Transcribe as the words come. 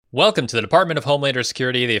Welcome to the Department of Homelander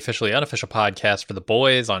Security, the officially unofficial podcast for The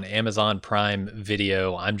Boys on Amazon Prime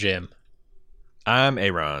Video. I'm Jim. I'm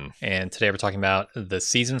Aaron. And today we're talking about the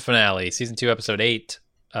season finale, season 2, episode 8,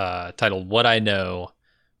 titled What I Know.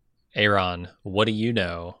 Aaron, what do you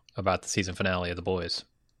know about the season finale of The Boys?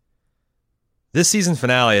 This season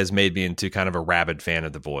finale has made me into kind of a rabid fan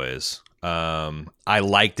of The Boys. I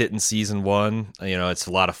liked it in season 1. You know, it's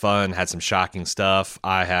a lot of fun, had some shocking stuff.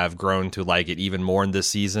 I have grown to like it even more in this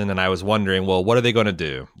season, and I was wondering, well, what are they going to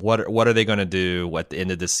do? What are they going to do at the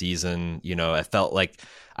end of this season? You know, I felt like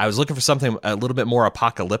I was looking for something a little bit more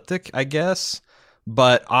apocalyptic, I guess.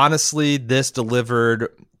 But honestly, this delivered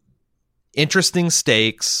interesting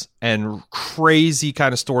stakes and crazy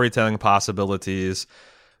kind of storytelling possibilities.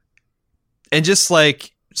 And just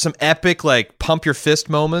like some epic, like pump your fist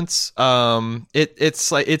moments.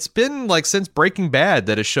 It's like it's been like since Breaking Bad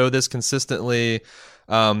that a show this consistently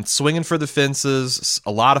swinging for the fences,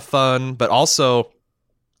 a lot of fun, but also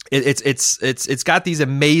it's got these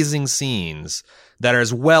amazing scenes that are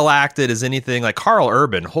as well acted as anything. Like Karl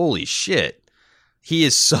Urban, holy shit, he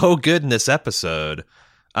is so good in this episode.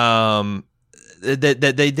 That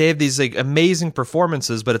they have these like amazing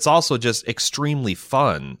performances, but it's also just extremely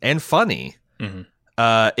fun and funny. Mm-hmm.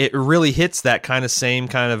 It really hits that kind of same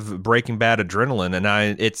kind of Breaking Bad adrenaline, and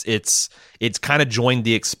it's kind of joined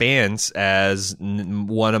The Expanse as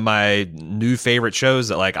one of my new favorite shows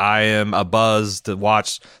that like I am a buzz to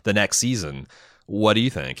watch the next season. What do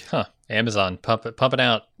you think? Amazon pumping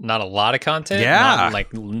out not a lot of content, yeah, not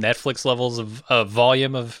like Netflix levels of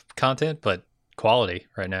volume of content, but quality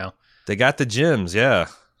right now. They got the gems, yeah.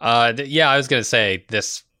 Yeah, I was gonna say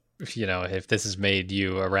this. You know, if this has made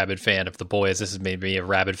you a rabid fan of The Boys, this has made me a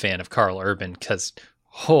rabid fan of Karl Urban, because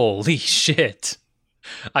holy shit.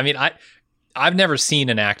 I mean, I've never seen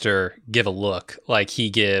an actor give a look like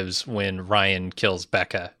he gives when Ryan kills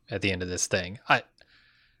Becca at the end of this thing. I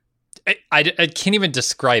can't even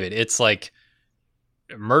describe it. It's like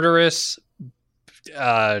murderous,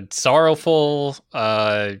 sorrowful,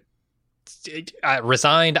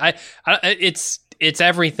 resigned. It's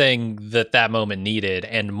everything that moment needed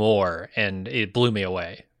and more, and it blew me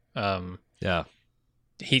away. Yeah,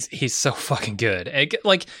 he's so fucking good. And,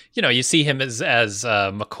 like, you know, you see him as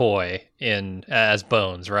McCoy as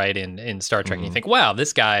Bones, right, in Star Trek, and you think, wow,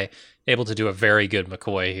 this guy able to do a very good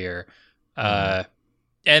McCoy here. And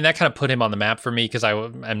that kind of put him on the map for me, because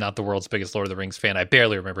I'm not the world's biggest Lord of the Rings fan. I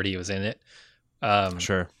barely remembered he was in it.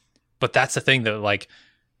 Sure, but that's the thing that, like,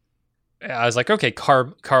 I was like, okay,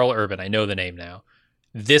 Karl Urban, I know the name now.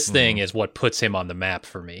 This thing is what puts him on the map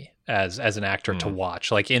for me as an actor to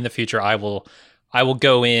watch. Like, in the future, I will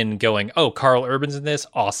go in going, oh, Karl Urban's in this?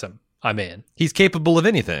 Awesome. I'm in. He's capable of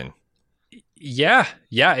anything. Yeah.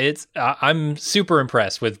 It's I'm super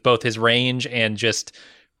impressed with both his range and just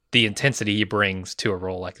the intensity he brings to a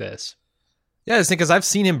role like this. Yeah, I think because I've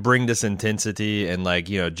seen him bring this intensity and, like,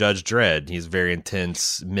 you know, Judge Dredd. He's a very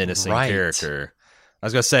intense, menacing character. I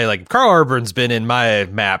was going to say, like, Karl Urban's been in my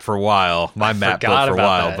map for a while,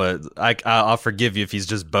 but I'll forgive you if he's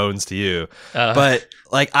just Bones to you. But,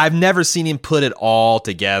 like, I've never seen him put it all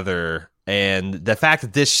together. And the fact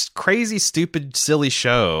that this crazy, stupid, silly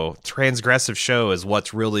show, transgressive show, is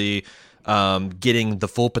what's really getting the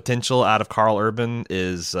full potential out of Karl Urban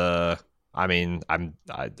is, it's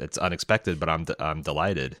unexpected, but I'm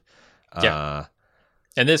delighted. Yeah.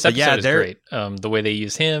 And this episode is great. The way they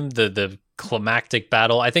use him, the climactic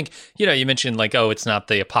battle. I think, you know, you mentioned like, oh, it's not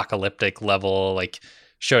the apocalyptic level like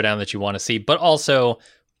showdown that you want to see, but also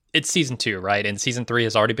it's season 2, right? And season 3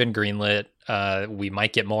 has already been greenlit. We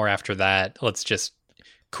might get more after that. Let's just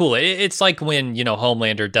cool it. It's like when, you know,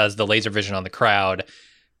 Homelander does the laser vision on the crowd,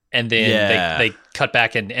 and then they cut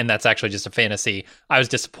back and that's actually just a fantasy. I was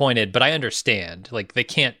disappointed, but I understand. Like, they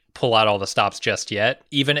can't pull out all the stops just yet.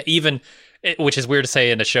 Even which is weird to say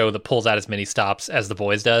in a show that pulls out as many stops as The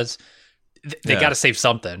Boys does. They got to save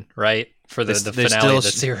something, right, for the finale of the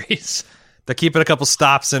series. They're keeping a couple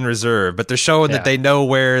stops in reserve, but they're showing that they know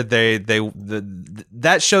where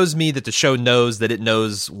that shows me that the show knows that it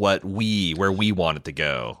knows where we want it to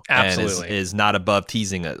go. Absolutely. And is not above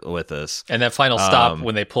teasing it with us. And that final stop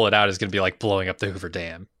when they pull it out is going to be like blowing up the Hoover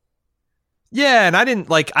Dam. Yeah,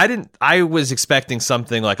 and I was expecting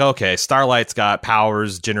something like, okay, Starlight's got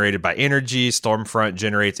powers generated by energy, Stormfront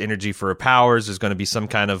generates energy for her powers, there's going to be some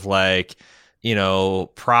kind of like, you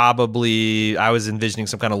know, probably I was envisioning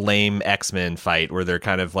some kind of lame X-Men fight where they're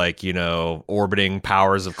kind of like, you know, orbiting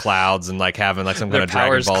powers of clouds and like having like some kind of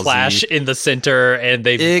Dragon Ball Z. Their powers clash in the center and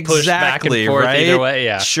they push back and forth either way.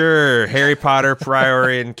 Yeah, sure. Harry Potter,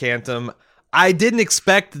 Priori, and Cantum. I didn't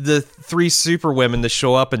expect the 3 super women to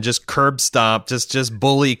show up and just curb stomp, just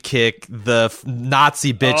bully kick the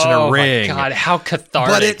Nazi bitch in a ring. Oh my God, how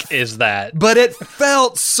cathartic is that? But it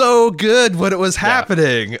felt so good when it was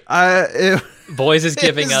happening. Boys is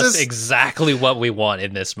giving us exactly what we want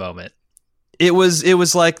in this moment. It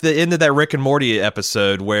was like the end of that Rick and Morty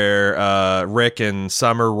episode where Rick and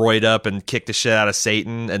Summer roid up and kick the shit out of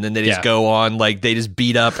Satan, and then they just go on like they just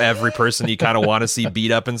beat up every person you kind of want to see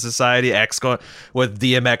beat up in society. X going with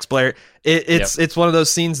DMX Blair. It's one of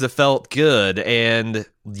those scenes that felt good, and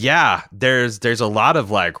there's a lot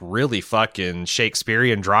of like really fucking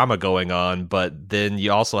Shakespearean drama going on, but then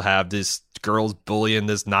you also have this girls bullying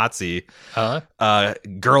this Nazi.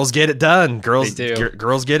 Girls get it done. Girls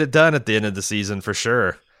get it done at the end of the season for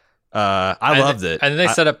sure. I loved it. And they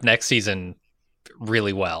set up next season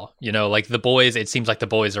really well. You know, like the boys, it seems like the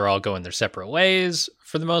boys are all going their separate ways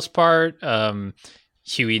for the most part.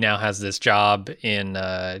 Huey now has this job in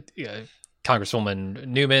Congresswoman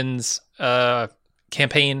Newman's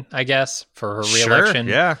campaign, I guess, for her reelection.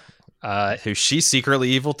 Sure, yeah. Who she's secretly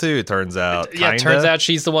evil too, it turns out. Yeah, turns out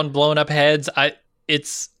she's the one blowing up heads.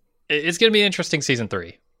 It's gonna be an interesting season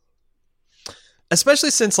 3. Especially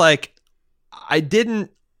since like I didn't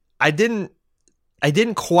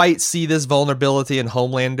quite see this vulnerability in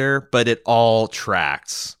Homelander, but it all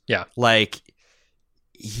tracks. Yeah. Like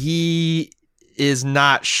he is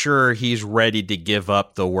not sure he's ready to give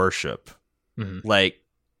up the worship. Mm-hmm. Like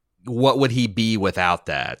what would he be without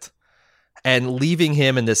that? And leaving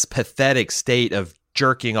him in this pathetic state of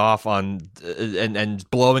jerking off on and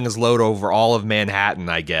blowing his load over all of Manhattan,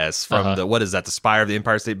 I guess, from the spire of the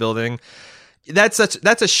Empire State Building. That's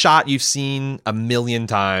a shot you've seen a million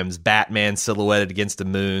times. Batman silhouetted against the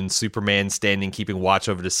moon, Superman standing, keeping watch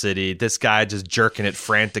over the city. This guy just jerking it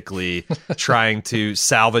frantically, trying to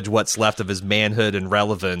salvage what's left of his manhood and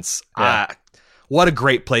relevance. Yeah. What a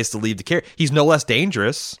great place to leave the character. He's no less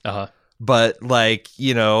dangerous. But like,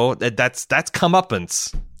 you know, that's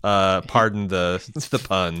comeuppance. Pardon the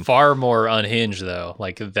pun. Far more unhinged though.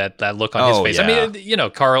 Like that look on his face. Yeah. I mean, you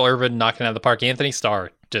know, Carl Urban knocking out of the park. Anthony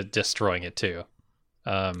Starr destroying it too.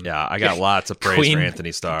 I got lots of praise for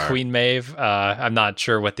Anthony Starr. Queen Maeve. I'm not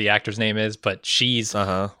sure what the actor's name is, but she's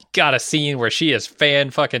got a scene where she is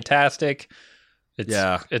fan-fucking-tastic.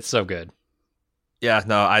 It's so good. Yeah,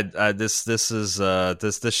 no, this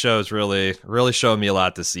show is really showing me a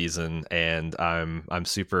lot this season, and I'm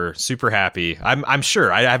super happy. I'm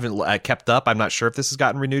sure I haven't kept up. I'm not sure if this has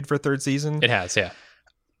gotten renewed for a 3rd season. It has, yeah.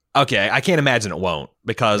 Okay, I can't imagine it won't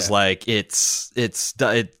because like it's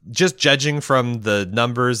just judging from the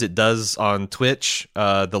numbers it does on Twitch,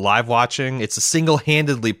 the live watching, it's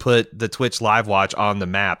single-handedly put the Twitch live watch on the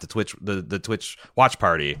map, the Twitch watch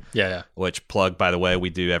party. Yeah. Which plug, by the way,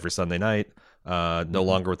 we do every Sunday night. No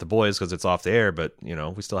longer with the boys because it's off the air, but you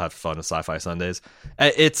know we still have fun with Sci-Fi Sundays.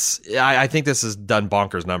 I think this has done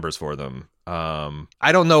bonkers numbers for them.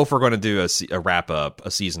 I don't know if we're going to do a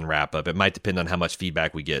season wrap up. It might depend on how much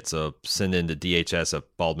feedback we get. So send in to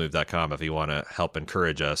dhs@baldmove.com if you want to help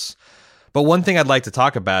encourage us. But one thing I'd like to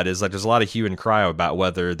talk about is like there's a lot of hue and cry about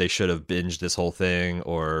whether they should have binged this whole thing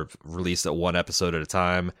or released it one episode at a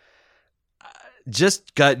time.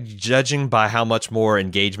 Just judging by how much more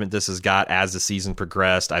engagement this has got as the season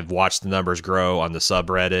progressed. I've watched the numbers grow on the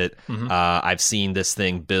subreddit. Mm-hmm. I've seen this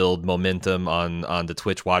thing build momentum on the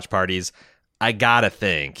Twitch watch parties. I gotta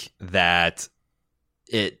think that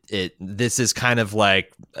this is kind of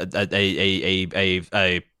like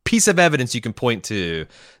a piece of evidence you can point to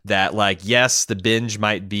that, like, yes, the binge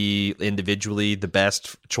might be individually the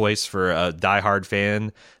best choice for a diehard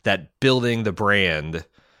fan. That building the brand.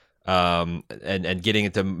 And getting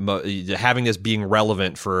it to having this being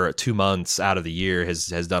relevant for 2 months out of the year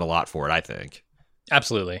has done a lot for it, I think.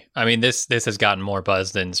 Absolutely. I mean, this has gotten more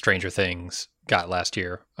buzz than Stranger Things got last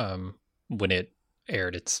year when it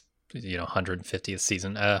aired its 150th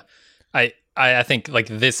season. I think like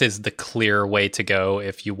this is the clear way to go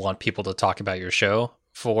if you want people to talk about your show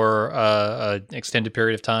for an extended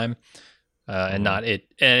period of time, and not it.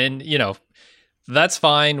 And that's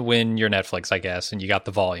fine when you're Netflix, I guess, and you got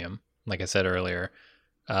the volume, like I said earlier.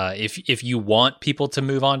 If you want people to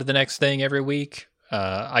move on to the next thing every week,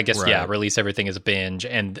 I guess, right. Release everything as a binge,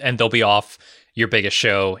 and they'll be off your biggest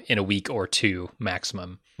show in a week or 2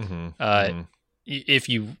 maximum. Mm-hmm. If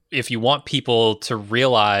you want people to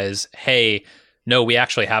realize, hey, no, we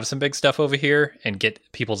actually have some big stuff over here, and get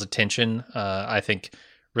people's attention, I think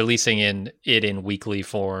releasing it in weekly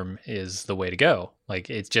form is the way to go. Like,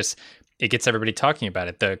 it gets everybody talking about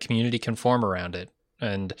it. The community can form around it.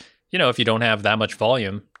 And, if you don't have that much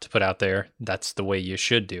volume to put out there, that's the way you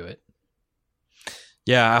should do it.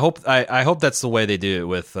 Yeah, I hope that's the way they do it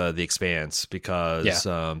with The Expanse, because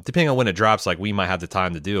depending on when it drops, like we might have the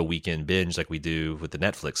time to do a weekend binge like we do with the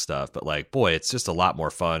Netflix stuff. But like, boy, it's just a lot more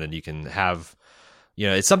fun, and you can have,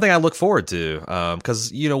 it's something I look forward to,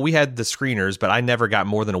 because we had the screeners, but I never got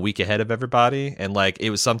more than a week ahead of everybody, and like it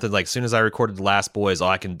was something like as soon as I recorded The Last Boys,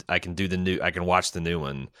 I can do I can watch the new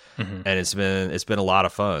one, and it's been a lot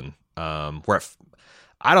of fun. I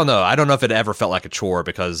don't know if it ever felt like a chore,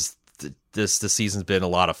 because this season's been a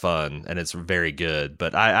lot of fun and it's very good,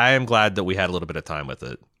 but I am glad that we had a little bit of time with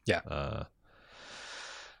it. Yeah.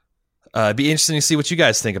 It'd be interesting to see what you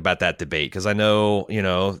guys think about that debate, because I know,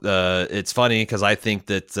 it's funny because I think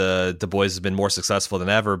that The Boys has been more successful than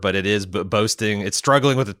ever, but it is it's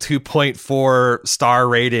struggling with a 2.4 star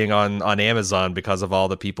rating on Amazon because of all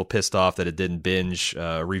the people pissed off that it didn't binge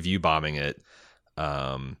review bombing it.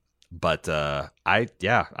 But I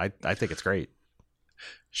think it's great.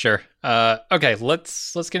 Sure. Okay,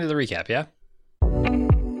 let's get into the recap, yeah?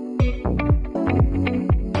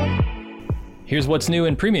 Here's what's new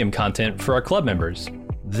in premium content for our club members.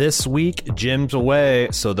 This week, Jim's away,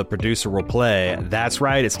 so the producer will play. That's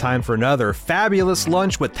right, it's time for another fabulous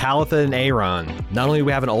lunch with Talitha and Aaron. Not only do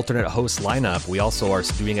we have an alternate host lineup, we also are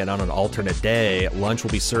doing it on an alternate day. Lunch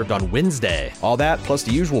will be served on Wednesday. All that, plus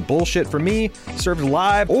the usual bullshit from me, served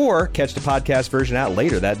live, or catch the podcast version out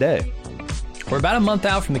later that day. We're about a month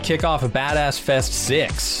out from the kickoff of Badass Fest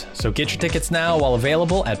 6, so get your tickets now while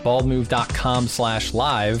available at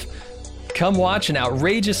baldmove.com/live. Come watch an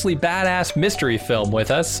outrageously badass mystery film with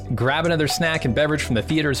us, grab another snack and beverage from the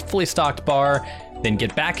theater's fully stocked bar, then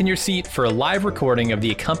get back in your seat for a live recording of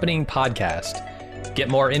the accompanying podcast. Get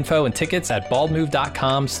more info and tickets at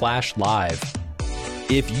baldmove.com/live.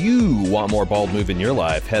 If you want more Bald Move in your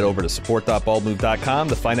life, head over to support.baldmove.com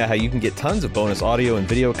to find out how you can get tons of bonus audio and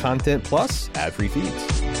video content, plus ad-free feeds.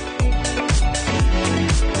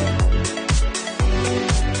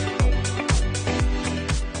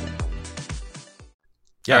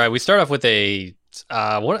 Yeah. All right, we start off with a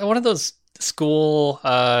one of those school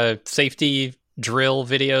safety drill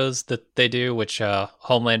videos that they do, which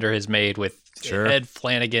Homelander has made with Ed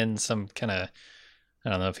Flanagan, some kind of, I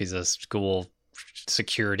don't know if he's a school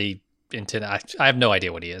security I have no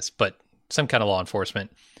idea what he is, but some kind of law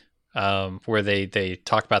enforcement, where they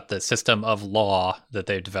talk about the system of law that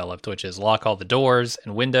they've developed, which is lock all the doors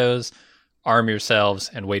and windows, arm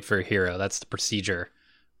yourselves, and wait for a hero. That's the procedure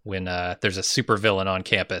when there's a supervillain on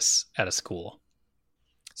campus at a school.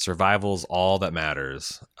 Survival's all that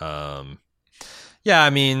matters. Yeah,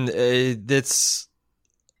 I mean,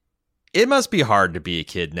 it must be hard to be a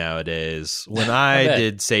kid nowadays. When I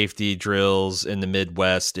did safety drills in the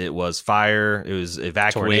Midwest, it was fire, it was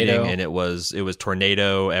evacuating, tornado. And it was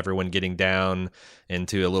tornado, everyone getting down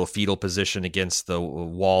into a little fetal position against the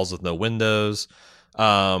walls with no windows.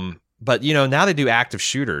 But, now they do active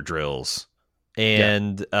shooter drills.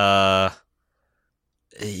 And, like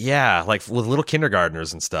with little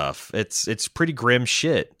kindergartners and stuff. It's pretty grim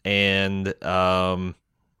shit. And, I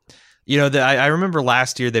remember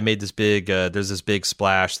last year they made this big, there's this big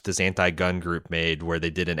splash this anti-gun group made where they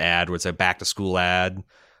did an ad where it's a back to school ad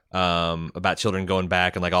about children going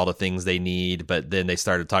back and like all the things they need. But then they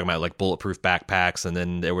started talking about like bulletproof backpacks, and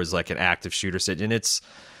then there was like an active shooter sit. And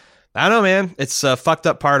I don't know, man, it's a fucked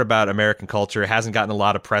up part about American culture. It hasn't gotten a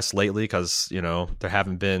lot of press lately because, there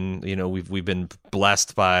haven't been, we've been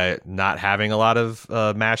blessed by not having a lot of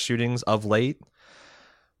mass shootings of late.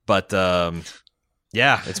 But,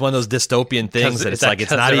 yeah, it's one of those dystopian things that it's like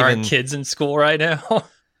it's not even kids in school right now.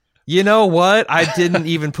 You know what? I didn't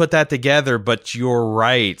even put that together, but you're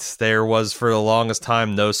right. There was for the longest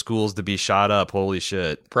time no schools to be shot up. Holy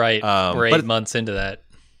shit! Right, we're 8 months into that.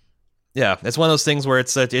 Yeah, it's one of those things where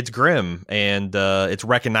it's grim and it's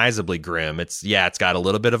recognizably grim. It's got a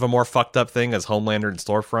little bit of a more fucked up thing as Homelander and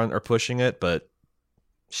Storefront are pushing it, but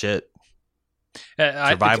shit,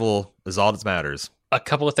 survival is all that matters. A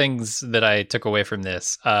couple of things that I took away from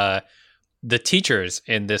this: the teachers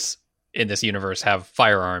in this universe have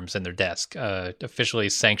firearms in their desk, officially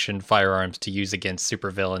sanctioned firearms to use against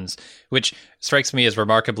supervillains, which strikes me as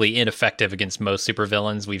remarkably ineffective against most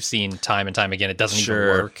supervillains. We've seen time and time again it doesn't even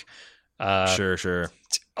work. Sure.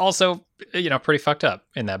 Also, pretty fucked up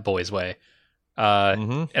in that boy's way.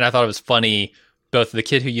 And I thought it was funny, both the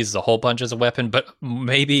kid who uses a hole punch as a weapon, but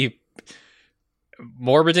maybe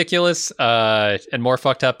more ridiculous and more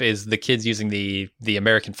fucked up is the kids using the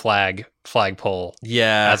American flagpole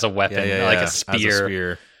as a weapon, like a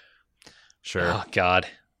spear. Sure. Oh, God.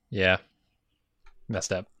 Yeah.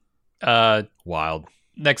 Messed up. Wild.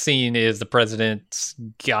 Next scene is the president's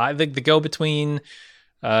guy, the go-between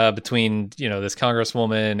between this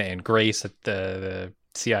congresswoman and Grace at the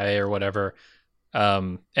CIA or whatever,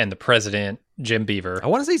 and the president, Jim Beaver. I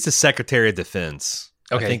want to say he's the Secretary of Defense.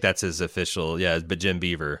 Okay. I think that's his official, but Jim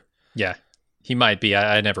Beaver. Yeah, he might be.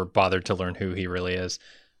 I never bothered to learn who he really is.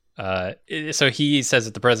 So he says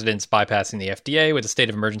that the president's bypassing the FDA with a state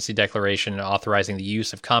of emergency declaration and authorizing the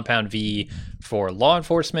use of Compound V for law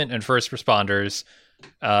enforcement and first responders.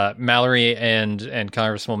 Mallory and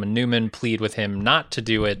Congresswoman Newman plead with him not to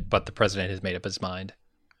do it, but the president has made up his mind.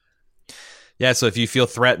 Yeah, so if you feel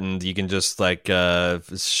threatened, you can just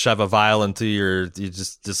shove a vial into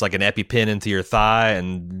just like an EpiPen into your thigh,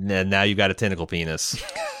 and now you've got a tentacle penis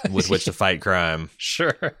with which to fight crime.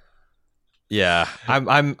 Sure. Yeah,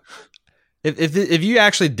 I'm. If you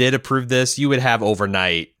actually did approve this, you would have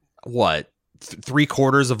overnight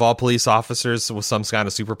 3/4 of all police officers with some kind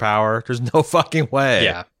of superpower. There's no fucking way.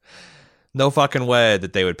 Yeah. No fucking way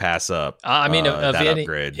that they would pass up. Of any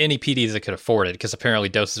upgrade. Any PDs that could afford it, because apparently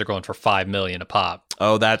doses are going for $5 million a pop.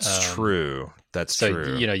 Oh, that's true. That's true.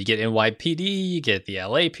 So you get NYPD, you get the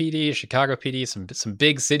LAPD, Chicago PD, some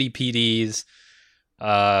big city PDs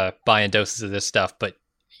buying doses of this stuff. But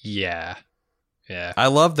yeah. I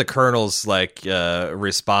love the colonel's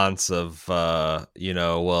response of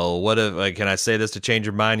well, what if can I say this to change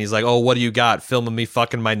your mind? He's like, oh, what do you got? Filming me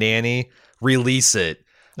fucking my nanny? Release it.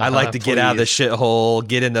 I'd like to get out of this shithole,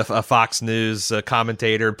 get into a Fox News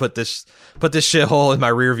commentator, and put this shithole in my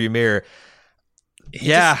rearview mirror. He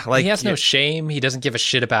has no shame. He doesn't give a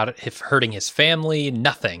shit about it hurting his family.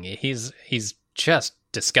 Nothing. He's just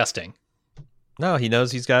disgusting. No, he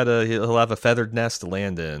knows he'll have a feathered nest to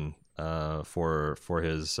land in for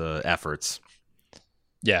his efforts.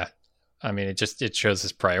 Yeah, I mean it shows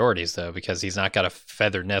his priorities though, because he's not got a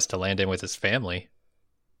feathered nest to land in with his family.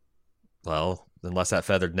 Well, unless that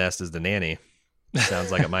feathered nest is the nanny.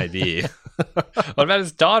 Sounds like it might be. What about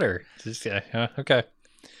his daughter? Okay.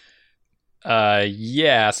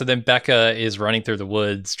 So then Becca is running through the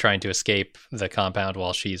woods trying to escape the compound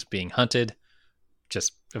while she's being hunted.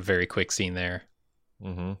 Just a very quick scene there.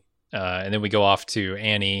 Mm-hmm. And then we go off to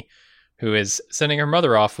Annie, who is sending her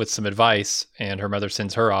mother off with some advice, and her mother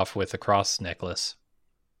sends her off with a cross necklace.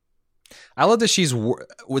 I love that she's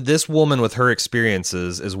with this woman with her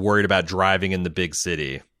experiences is worried about driving in the big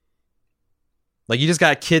city. Like, you just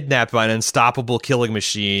got kidnapped by an unstoppable killing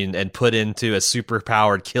machine and put into a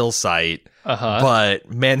super-powered kill site.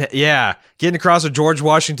 But, man, yeah, getting across a George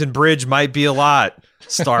Washington Bridge might be a lot.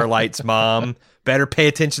 Starlight's mom. Better pay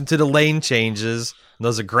attention to the lane changes.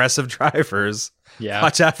 Those aggressive drivers. Yeah.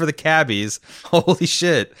 Watch out for the cabbies. Holy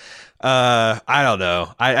shit. I don't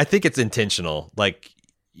know. I think it's intentional. Like,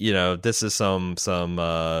 this is some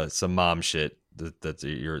mom shit that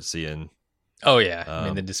you're seeing. Oh yeah, I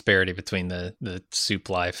mean the disparity between the soup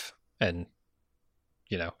life and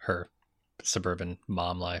her suburban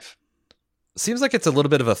mom life. Seems like it's a little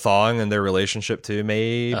bit of a thawing in their relationship too,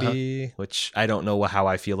 maybe, which I don't know how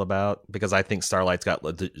I feel about, because I think Starlight's got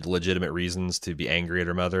legitimate reasons to be angry at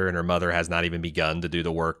her mother, and her mother has not even begun to do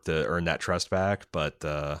the work to earn that trust back. But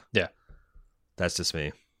yeah, that's just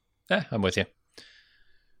me. Yeah, I'm with you.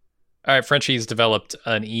 All right, Frenchie's developed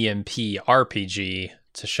an EMP RPG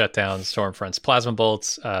to shut down Stormfront's plasma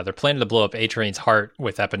bolts. They're planning to blow up A-Train's heart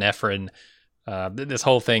with epinephrine. This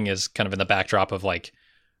whole thing is kind of in the backdrop of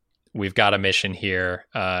we've got a mission here,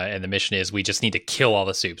 and the mission is we just need to kill all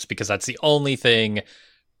the soups, because that's the only thing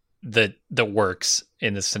that works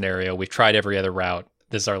in this scenario. We've tried every other route.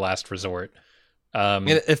 This is our last resort. And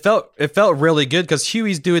it felt really good, because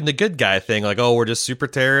Huey's doing the good guy thing, like, oh, we're just super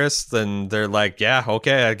terrorists, and they're like, yeah,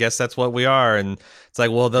 okay, I guess that's what we are, and it's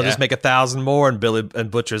like, well, they'll just make 1,000 more, and Billy and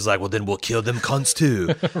Butcher's like, well, then we'll kill them cunts too.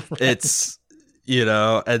 Right. It's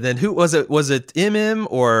and then who was it? Was it MM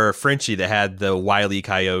or Frenchie that had the Wile E.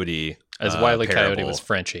 Coyote? As Wile E. Coyote was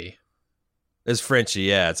Frenchie. It's Frenchie,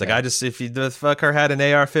 yeah. It's like, if you the fucker had an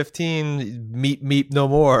AR-15, meep no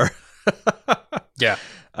more. Yeah.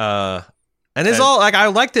 And it's all I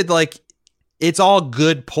liked it. It's all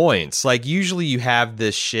good points. Usually you have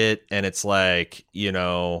this shit, and it's there's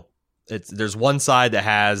one side that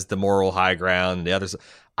has the moral high ground, and the other side.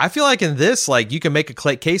 I feel like in this, you can make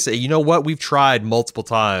a case that, you know what, we've tried multiple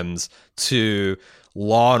times to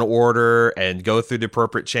law and order and go through the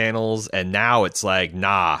appropriate channels, and now it's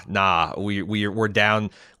nah, we're down.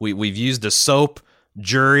 We've used the soap,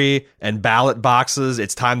 jury, and ballot boxes.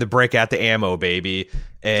 It's time to break out the ammo, baby.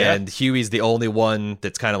 And Huey's the only one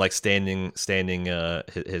that's kind of standing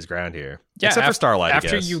his ground here. Yeah, except for Starlight.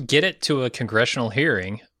 After you get it to a congressional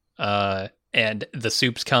hearing, and the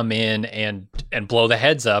soups come in and blow the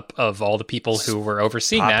heads up of all the people who were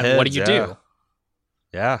overseeing that, what do you do?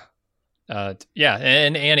 Yeah. Yeah,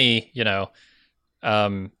 and Annie,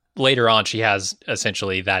 later on she has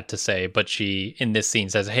essentially that to say, but she in this scene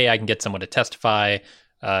says, "Hey, I can get someone to testify,"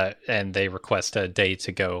 and they request a day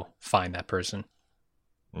to go find that person.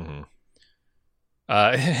 Mm-hmm.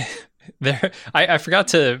 I forgot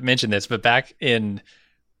to mention this, but back in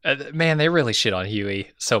man, they really shit on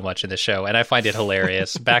Huey so much in the show, and I find it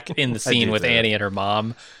hilarious. Back in the scene with Annie and her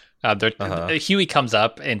mom, Huey comes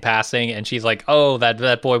up in passing, and she's like, "Oh,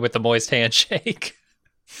 that boy with the moist handshake,"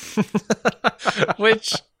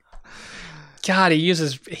 which, God, he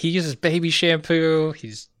uses baby shampoo,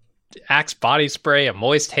 he's Axe body spray, a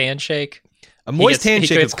moist handshake. A moist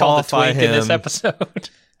handshake would qualify him in this episode.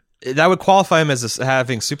 That would qualify him as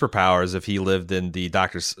having superpowers if he lived in the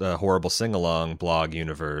Doctor's Horrible Sing-Along blog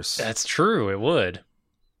universe. That's true, it would.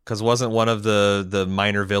 Because wasn't one of the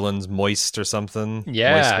minor villains Moist or something?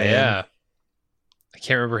 Yeah. I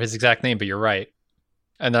can't remember his exact name, but you're right.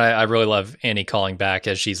 And then I really love Annie calling back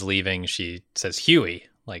as she's leaving. She says, "Huey,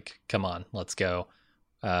 like, come on, let's go."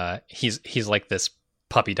 He's like this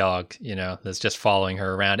puppy dog, that's just following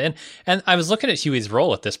her around. And I was looking at Huey's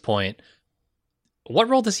role at this point. What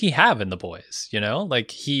role does he have in The Boys?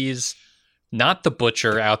 Like, he's not the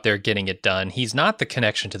butcher out there getting it done. He's not the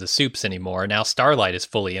connection to the Soups anymore. Now Starlight is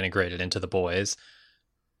fully integrated into The Boys.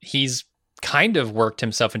 He's kind of worked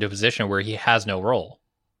himself into a position where he has no role.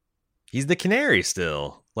 He's the canary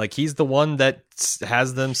still. Like, he's the one that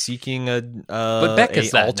has them seeking but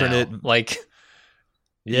Becca's that alternate now. Like,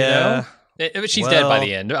 yeah. She's dead by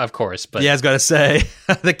the end, of course. But yeah, I was going to say,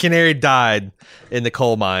 the canary died in the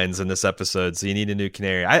coal mines in this episode, so you need a new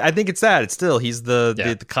canary. I think it's that. It's still, he's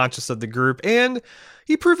the conscious of the group, and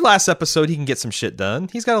he proved last episode he can get some shit done.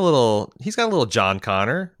 He's got a little John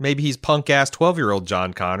Connor. Maybe he's punk-ass 12-year-old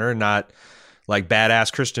John Connor, not like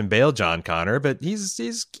badass Christian Bale John Connor, but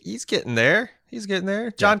he's getting there. He's getting there.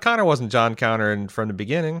 John Connor wasn't John Connor from the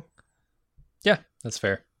beginning. Yeah, that's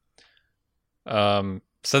fair.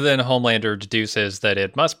 So then Homelander deduces that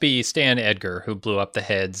it must be Stan Edgar who blew up the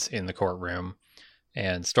heads in the courtroom.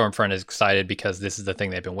 And Stormfront is excited because this is the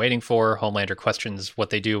thing they've been waiting for. Homelander questions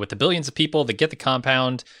what they do with the billions of people that get the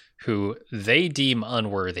compound who they deem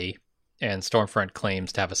unworthy. And Stormfront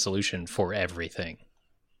claims to have a solution for everything.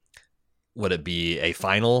 Would it be a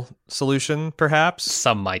final solution, perhaps?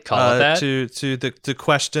 Some might call it that. To the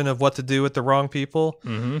question of what to do with the wrong people?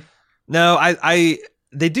 Mm-hmm. No,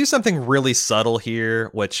 they do something really subtle here,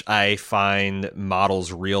 which I find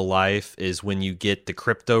models real life, is when you get the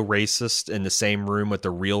crypto racist in the same room with the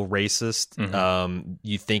real racist,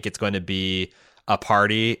 you think it's going to be a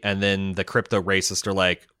party, and then the crypto racists are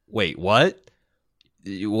like, wait, what?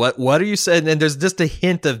 What are you saying? And there's just a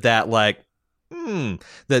hint of that, like, the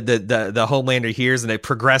Homelander hears, and it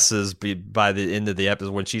progresses by the end of the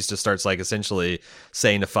episode when she just starts like essentially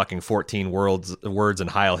saying the fucking 14 words and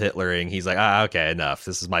Heil Hitlering. He's like, okay, enough.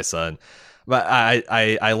 This is my son. But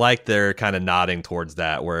I like their kind of nodding towards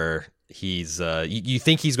that, where he's you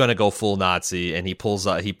think he's going to go full Nazi, and he pulls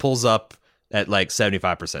up at like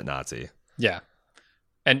 75% Nazi. Yeah.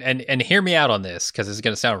 And hear me out on this, because it's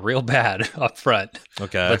going to sound real bad up front.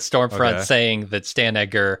 Okay. But Stormfront saying that Stan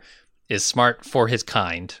Edgar is smart for his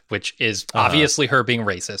kind, which is obviously her being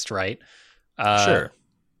racist, right? Sure.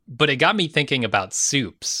 But it got me thinking about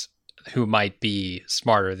Soups, who might be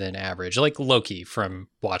smarter than average, like Loki from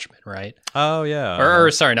Watchmen, right? Oh, yeah.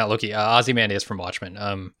 Or sorry, not Loki. Ozymandias from Watchmen.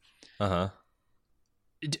 And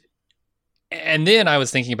then I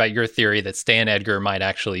was thinking about your theory that Stan Edgar might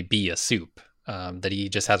actually be a Soup, that he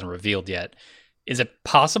just hasn't revealed yet. Is it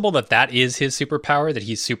possible that is his superpower, that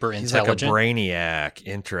he's super intelligent? He's like a brainiac,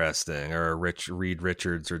 interesting, or a Reed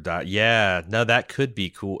Richards, or yeah, no, that could be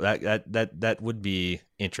cool. That would be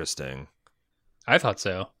interesting. I thought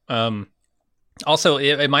so. Also,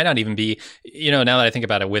 it might not even be. Now that I think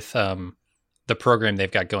about it, with the program they've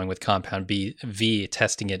got going with Compound V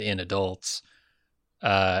testing it in adults,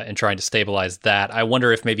 and trying to stabilize that, I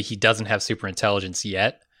wonder if maybe he doesn't have super intelligence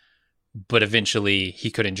yet. But eventually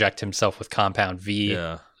he could inject himself with Compound V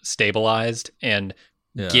stabilized and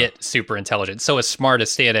get super intelligent. So as smart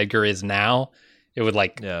as Stan Edgar is now, it would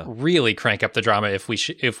really crank up the drama if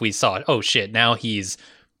we saw, oh shit, now he's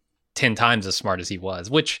 10 times as smart as he was,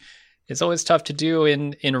 which is always tough to do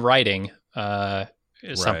in writing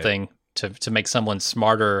something to make someone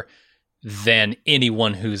smarter than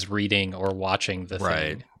anyone who's reading or watching the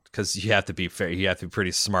thing. Because you have to be fair. You have to be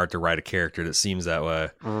pretty smart to write a character that seems that way.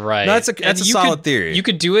 Right. No, that's a solid theory. You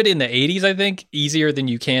could do it in the 80s, I think, easier than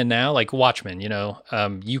you can now. Like Watchmen,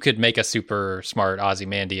 you could make a super smart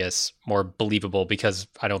Ozymandias more believable, because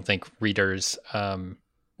I don't think readers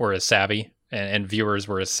were as savvy and viewers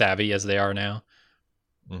were as savvy as they are now.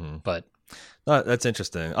 Mm-hmm. But That's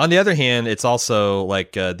interesting. On the other hand, it's also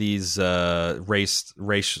like these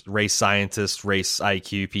race scientists, race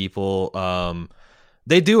IQ people.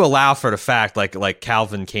 They do allow for the fact, like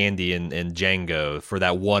Calvin Candy and Django, for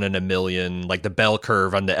that 1 in a million, like the bell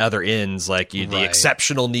curve on the other ends, like the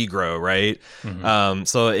exceptional Negro, right? Mm-hmm.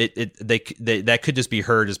 So they that could just be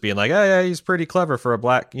her just being like, oh yeah, he's pretty clever for a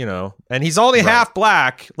black, and he's only half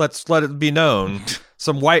black. Let's let it be known.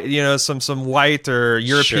 Some white, some white or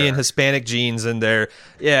European Hispanic genes in there.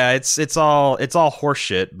 Yeah, it's all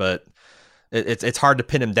horseshit, but it's hard to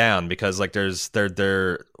pin him down because like their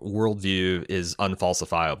worldview is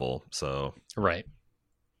unfalsifiable. So right.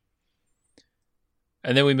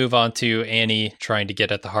 And then we move on to Annie trying to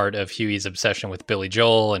get at the heart of Huey's obsession with Billy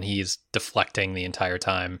Joel, and he's deflecting the entire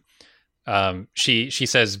time. She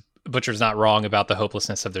says Butcher's not wrong about the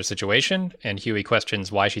hopelessness of their situation, and Huey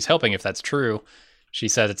questions why she's helping if that's true. She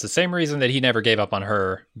said it's the same reason that he never gave up on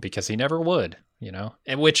her, because he never would,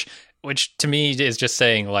 and which to me is just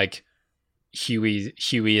saying like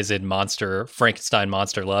Huey is in Frankenstein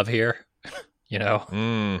monster love here,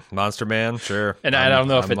 Monster Man, sure. And I don't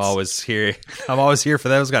know if I'm always here for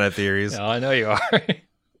those kind of theories. No, I know you are.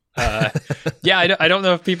 Yeah, I don't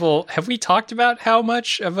know if people have we talked about how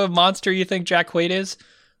much of a monster you think Jack Quaid is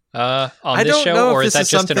on this show, or is that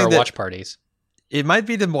just in our watch parties? It might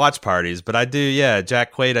be the watch parties, but I do, yeah.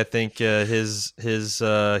 Jack Quaid, I think he's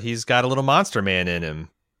got a little Monster Man in him.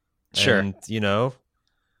 Sure, and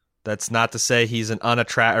that's not to say he's an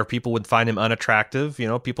or people would find him unattractive.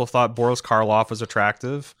 People thought Boris Karloff was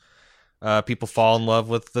attractive. People fall in love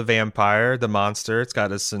with the vampire, the monster. That's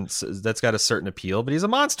got a certain appeal, but he's a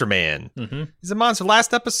Monster Man. Mm-hmm. He's a monster.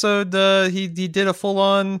 Last episode, he did a full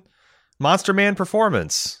on Monster Man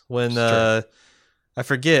performance when. I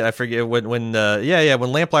forget when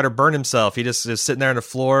Lamplighter burned himself, he just is sitting there on the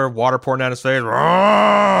floor, water pouring down his face.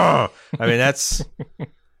 I mean, that's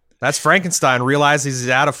Frankenstein realizes he's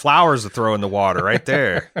out of flowers to throw in the water right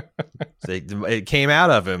there. It came out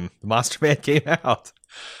of him. The Monster Man came out.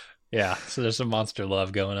 Yeah, so there's some monster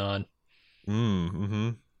love going on.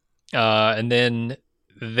 Mm-hmm. And then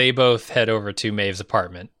they both head over to Maeve's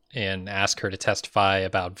apartment and ask her to testify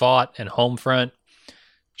about Vought and Homefront.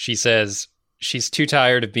 She says she's too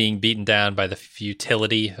tired of being beaten down by the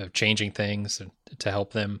futility of changing things to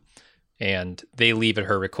help them, and they leave at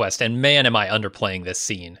her request. And man, am I underplaying this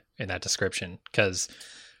scene in that description, because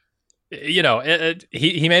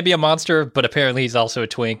he may be a monster, but apparently he's also a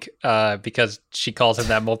twink, because she calls him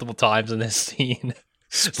that multiple times in this scene.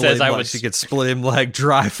 She could split him like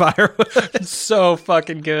dry firewood. So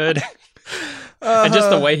fucking good. And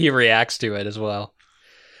just the way he reacts to it as well.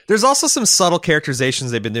 There's also some subtle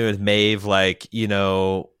characterizations they've been doing with Maeve, like, she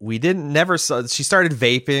started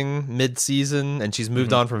vaping mid-season, and she's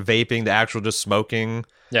moved on from vaping to actual just smoking.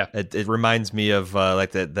 Yeah. It reminds me of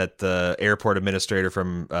like that airport administrator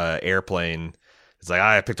from Airplane. It's like,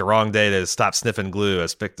 I picked the wrong day to stop sniffing glue. I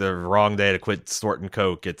picked the wrong day to quit snorting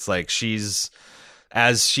coke. It's like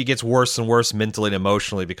as she gets worse and worse mentally and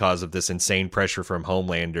emotionally because of this insane pressure from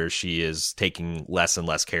Homelander, she is taking less and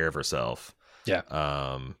less care of herself. Yeah.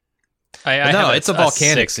 It's a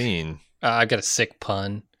volcanic scene. I've got a sick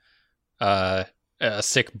pun, a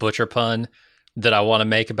sick Butcher pun that I want to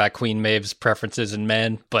make about Queen Maeve's preferences in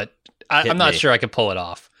men, but I'm not sure I can pull it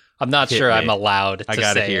off. I'm not sure I'm allowed to say it. I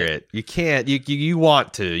gotta hear it. You can't. You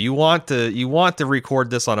want to. You want to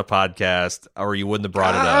record this on a podcast, or you wouldn't have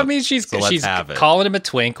brought it up. I mean, she's calling him a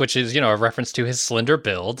twink, which is a reference to his slender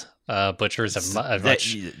build. Butcher is a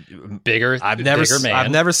much bigger man.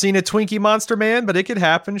 I've never seen a Twinkie Monster Man, but it could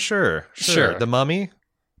happen. Sure. The Mummy.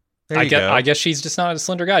 I guess she's just not a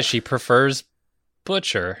slender guy. She prefers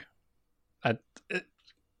Butcher. I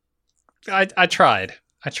tried.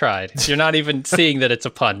 You're not even seeing that it's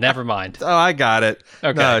a pun. Never mind. Oh, I got it.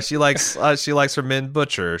 Okay. No, she likes her men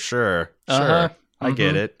Butcher. Sure. Uh-huh. I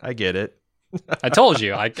get it. I told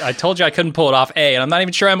you. I told you I couldn't pull it off. And I'm not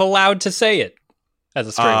even sure I'm allowed to say it as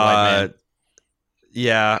a straight white man.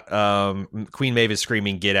 Yeah. Queen Maeve is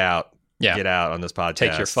screaming, "Get out! Yeah. Get out!" on this podcast.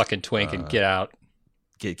 Take your fucking twink and get out.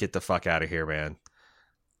 Get the fuck out of here, man.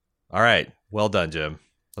 All right. Well done, Jim.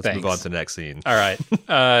 Let's move on to the next scene. All right.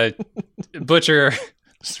 Butcher,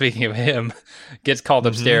 speaking of him, gets called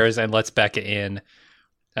upstairs and lets Becca in.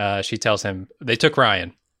 She tells him they took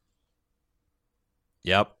Ryan.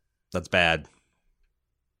 Yep. That's bad.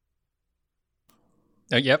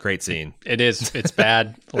 Yep. Great scene. It is. It's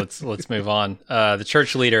bad. Let's move on. The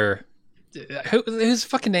church leader, whose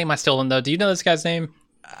fucking name I still don't know. Do you know this guy's name?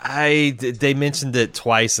 They mentioned it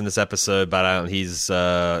twice in this episode, but he's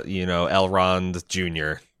Elrond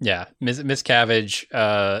Jr. Yeah, Miss Cabbage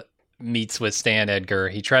meets with Stan Edgar.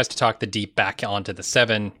 He tries to talk the Deep back onto the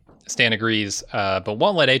 7. Stan agrees, but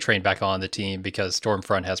won't let A-Train back on the team because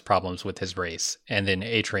Stormfront has problems with his race. And then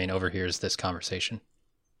A-Train overhears this conversation.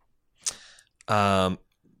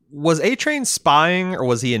 Was A-Train spying or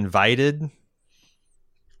was he invited?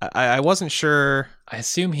 I wasn't sure. I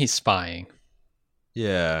assume he's spying.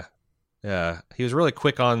 Yeah. He was really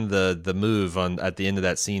quick on the move at the end of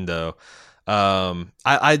that scene, though.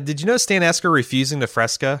 I did you know Stan Edgar refusing the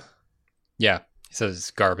Fresca? Yeah. He says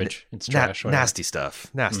it's garbage. It's trash. Nasty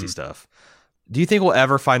stuff. Nasty stuff. Do you think we'll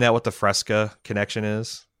ever find out what the Fresca connection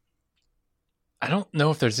is? I don't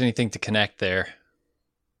know if there's anything to connect there.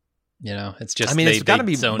 You know, it's just. I mean, it's got to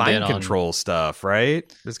be mind control stuff,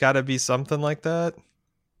 right? There's got to be something like that.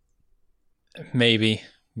 Maybe.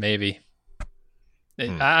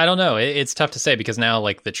 I don't know. It's tough to say because now,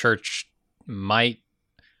 like, the church might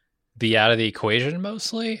be out of the equation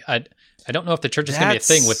mostly. I don't know if the church is going to be a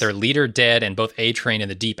thing with their leader dead and both A-Train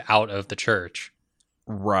and the Deep out of the church.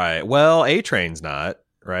 Right. Well, A-Train's not,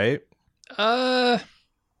 right?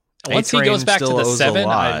 Once he goes back to the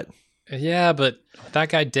 7, yeah, but that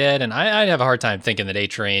guy dead, and I'd have a hard time thinking that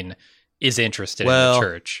A-Train is interested in the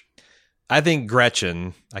church. I think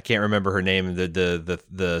Gretchen, I can't remember her name, the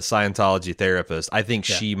Scientology therapist, I think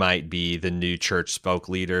she might be the new church spoke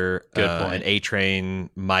leader. Good point. And A-Train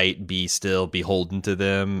might be still beholden to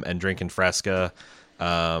them and drinking Fresca.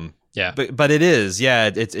 But it is,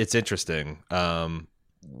 it's interesting.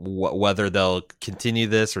 Whether they'll continue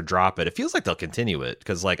this or drop it. It feels like they'll continue it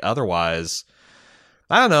because, like, otherwise,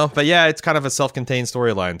 I don't know. But yeah, it's kind of a self-contained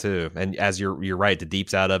storyline too. And as you're right, the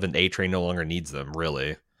Deep's out of it, and A-Train no longer needs them,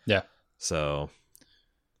 really. Yeah. So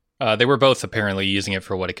they were both apparently using it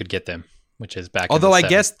for what it could get them, which is back. Although I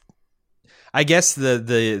guess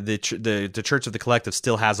the Church of the Collective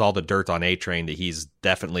still has all the dirt on A-Train that he's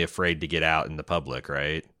definitely afraid to get out in the public,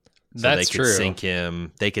 right? So That's they could true. Sink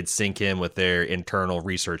him. They could sink him with their internal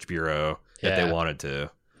research bureau if they wanted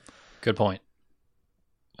to. Good point.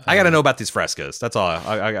 I got to know about these frescoes. That's all.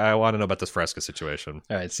 I want to know about this Fresca situation.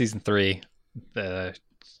 All right, season 3.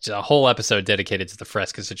 A whole episode dedicated to the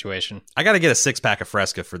Fresca situation. I got to get a 6-pack of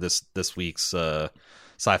Fresca for this week's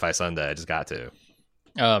Sci-Fi Sunday. I just got to.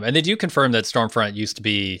 And they do confirm that Stormfront used to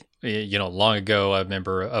be, long ago,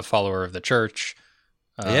 a follower of the church.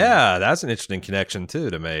 Yeah, that's an interesting connection too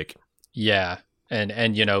to make. Yeah, and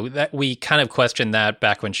that we kind of questioned that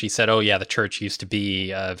back when she said, "Oh yeah, the church used to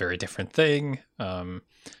be a very different thing."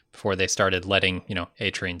 Before they started letting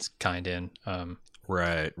A-Train's kind in.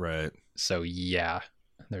 Right. So yeah.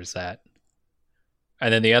 There's that.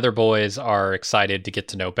 And then the other boys are excited to get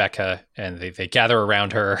to know Becca, and they gather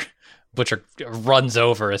around her. Butcher runs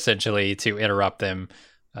over, essentially, to interrupt them,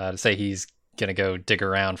 to say he's going to go dig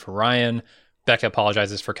around for Ryan. Becca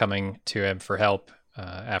apologizes for coming to him for help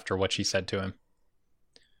after what she said to him.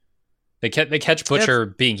 They catch Butcher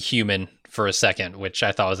being human for a second, which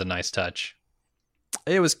I thought was a nice touch.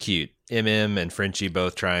 It was cute. MM and Frenchie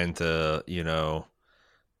both trying to,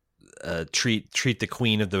 treat the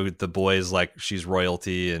queen of the boys like she's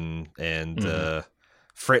royalty, and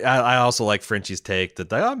I also like Frenchie's take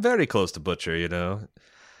that I'm very close to Butcher.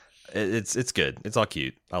 It's good. It's all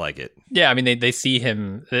cute. I like it. Yeah, I mean they see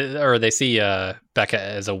him, or they see Becca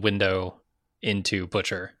as a window into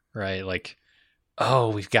Butcher, right? Like, oh,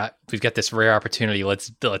 we've got this rare opportunity.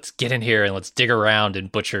 Let's get in here and let's dig around in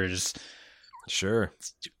Butcher's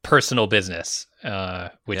personal business,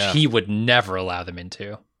 which he would never allow them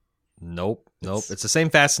into. Nope. It's the same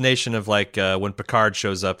fascination of like when Picard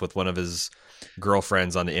shows up with one of his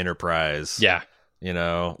girlfriends on the Enterprise. Yeah.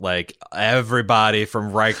 Like everybody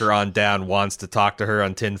from Riker on down wants to talk to her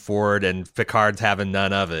on Tin Ford, and Picard's having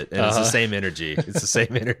none of it. And it's the same energy.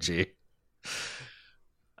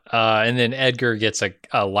 And then Edgar gets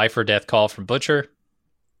a life or death call from Butcher.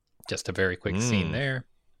 Just a very quick scene there.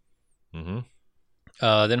 Mm-hmm.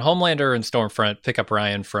 Then Homelander and Stormfront pick up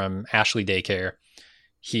Ryan from Ashley Daycare.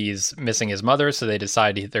 He's missing his mother, so they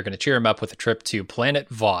decide they're going to cheer him up with a trip to Planet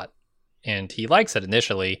Vought. And he likes it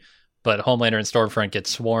initially, but Homelander and Stormfront get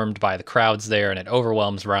swarmed by the crowds there, and it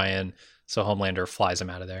overwhelms Ryan, so Homelander flies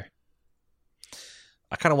him out of there.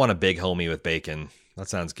 I kind of want a big homie with bacon. That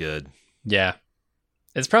sounds good. Yeah.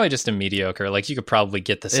 It's probably just a mediocre. Like, you could probably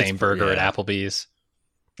get the same burger at Applebee's.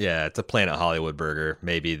 Yeah, it's a Planet Hollywood burger.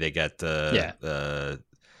 Maybe they got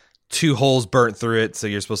 2 holes burnt through it, so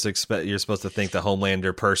you're supposed to think the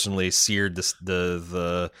Homelander personally seared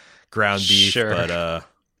the ground beef. Sure.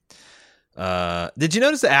 But did you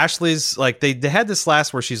notice that Ashley's like they had this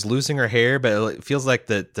last where she's losing her hair, but it feels like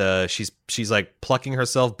that she's like plucking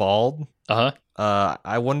herself bald. Uh-huh.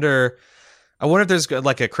 I wonder I wonder if there's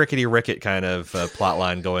like a Crickety Ricket kind of plot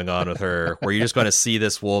line going on with her, where you're just going to see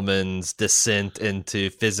this woman's descent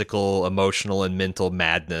into physical, emotional, and mental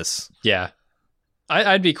madness. Yeah,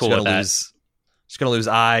 I'd be cool with that. She's going to lose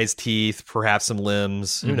eyes, teeth, perhaps some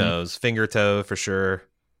limbs. Who knows? Finger, toe, for sure.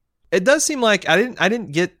 It does seem like I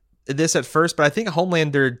didn't get this at first, but I think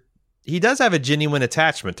Homelander, he does have a genuine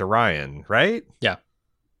attachment to Ryan, right? Yeah,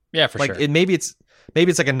 for like, sure. Maybe it's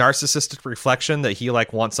like a narcissistic reflection that he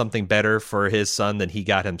like wants something better for his son than he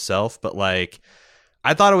got himself. But like,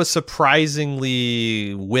 I thought it was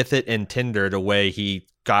surprisingly with it and tender the way he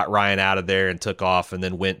got Ryan out of there and took off and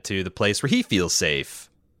then went to the place where he feels safe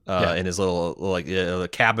in his little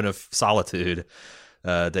like cabin of solitude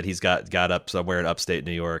that he's got up somewhere in upstate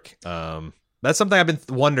New York. That's something I've been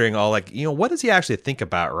wondering all like, what does he actually think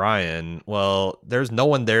about Ryan? Well, there's no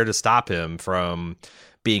one there to stop him from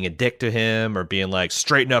being a dick to him or being like,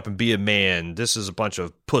 straighten up and be a man. This is a bunch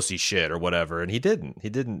of pussy shit or whatever. And he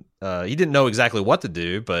didn't know exactly what to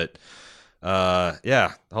do, but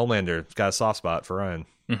Homelander's got a soft spot for Ryan.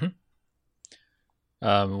 Mm-hmm.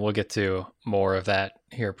 We'll get to more of that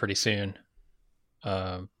here pretty soon.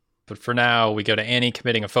 But for now, we go to Annie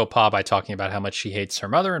committing a faux pas by talking about how much she hates her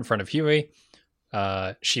mother in front of Huey.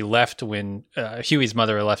 She left when Huey's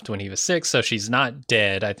mother left when he was 6, so she's not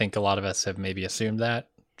dead. I think a lot of us have maybe assumed that,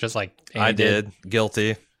 just like Annie I did.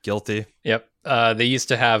 Guilty. Yep. They used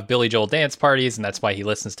to have Billy Joel dance parties, and that's why he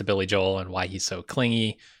listens to Billy Joel and why he's so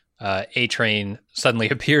clingy. A-Train suddenly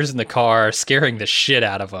appears in the car, scaring the shit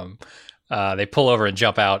out of him. They pull over and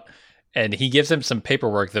jump out, and he gives them some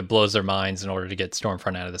paperwork that blows their minds in order to get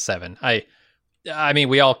Stormfront out of the 7. I mean,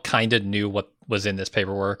 we all kind of knew what was in this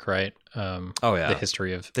paperwork, right? The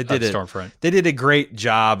history of Stormfront. They did a great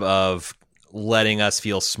job of letting us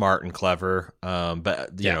feel smart and clever,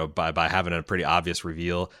 but by having a pretty obvious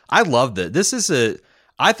reveal. I loved it.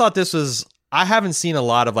 I haven't seen a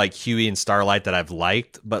lot of like Huey and Starlight that I've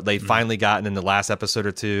liked, but they finally gotten in the last episode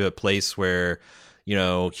or two a place where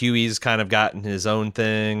Huey's kind of gotten his own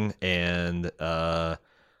thing and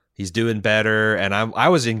he's doing better, and I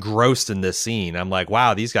was engrossed in this scene. I'm like,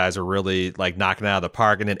 wow, these guys are really like knocking it out of the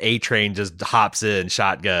park. And then A-Train just hops in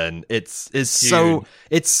shotgun. It's just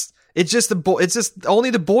only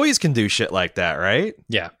the boys can do shit like that, right?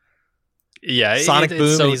 Yeah. Sonic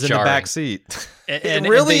Boom, so he's jarring. in the back seat. And it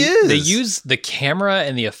really is. They use the camera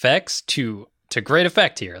and the effects to great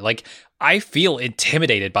effect here. Like, I feel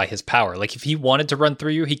intimidated by his power. Like, if he wanted to run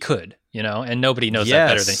through you, he could, and nobody knows that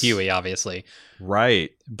better than Huey, obviously.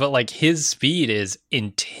 Right. But like, his speed is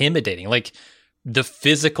intimidating. Like, the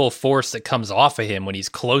physical force that comes off of him when he's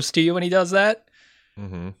close to you when he does that.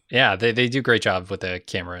 Mm-hmm. Yeah, they do a great job with the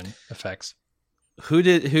camera and effects. Who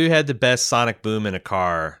had the best Sonic Boom in a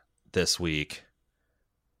car this week?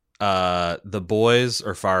 The Boys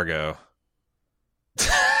or Fargo?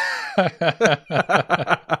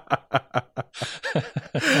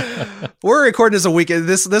 We're recording this a week.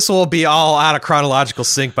 This will be all out of chronological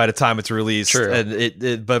sync by the time it's released. True.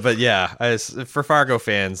 And but yeah, for Fargo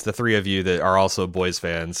fans, the three of you that are also Boys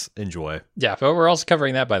fans, enjoy. Yeah, but we're also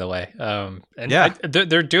covering that, by the way.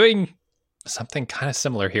 They're doing something kind of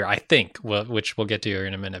similar here, I think, which we'll get to here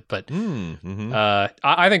in a minute. But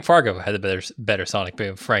I think Fargo had the better Sonic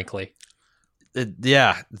Boom, frankly.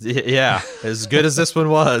 Yeah. As good as this one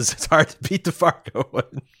was, it's hard to beat the Fargo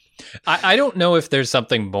one. I don't know if there's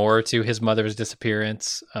something more to his mother's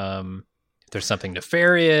disappearance. If there's something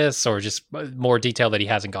nefarious or just more detail that he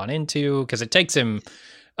hasn't gone into, because it takes him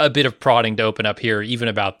a bit of prodding to open up here, even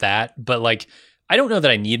about that. But like, I don't know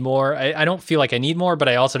that I need more. I don't feel like I need more, but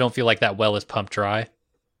I also don't feel like that well is pumped dry.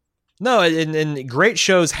 No, and great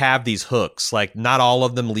shows have these hooks. Like, not all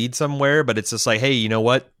of them lead somewhere, but it's just like, hey, you know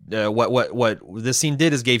what? What this scene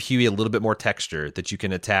did is gave Huey a little bit more texture that you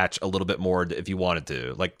can attach a little bit more if you wanted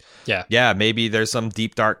to. Like, yeah, maybe there's some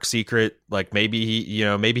deep dark secret. Like, maybe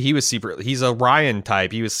he was secretly, he's a Ryan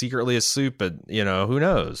type. He was secretly a soup, but who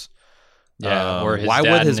knows? Yeah, or his why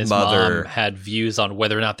dad would his and his mother mom had views on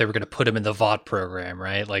whether or not they were going to put him in the VOD program,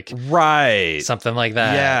 right? Like, right, something like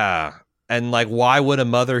that. Yeah. And like, why would a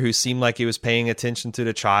mother who seemed like he was paying attention to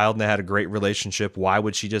the child and they had a great relationship, why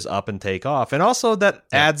would she just up and take off? And also that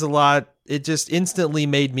adds a lot. It just instantly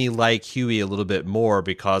made me like Huey a little bit more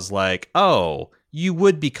because like, oh, you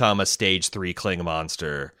would become a stage 3 Kling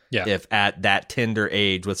monster if at that tender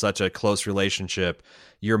age with such a close relationship,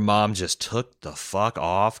 your mom just took the fuck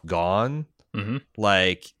off, gone. Mm-hmm.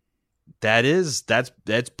 Like that's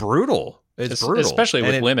brutal. It's brutal. Especially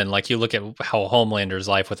with women. Like, you look at how Homelander's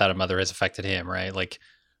life without a mother has affected him, right? Like,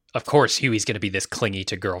 of course, Huey's going to be this clingy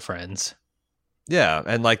to girlfriends. Yeah,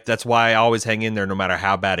 and like that's why I always hang in there no matter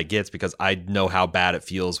how bad it gets, because I know how bad it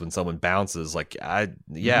feels when someone bounces. Like I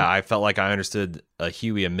felt like I understood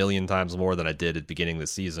Huey a million times more than I did at the beginning of the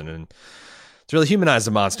season, and it's really humanized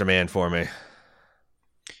the Monster Man for me.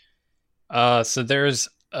 So there's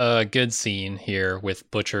a good scene here with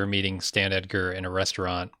Butcher meeting Stan Edgar in a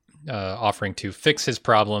restaurant, offering to fix his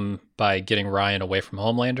problem by getting Ryan away from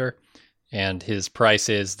Homelander, and his price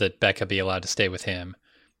is that Becca be allowed to stay with him.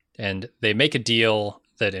 And they make a deal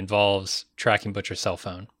that involves tracking Butcher's cell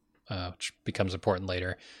phone, which becomes important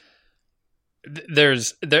later. There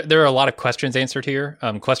are a lot of questions answered here,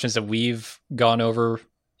 questions that we've gone over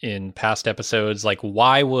in past episodes, like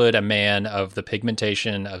why would a man of the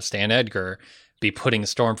pigmentation of Stan Edgar be putting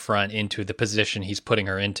Stormfront into the position he's putting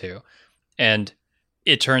her into? And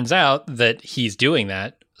it turns out that he's doing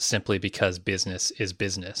that simply because business is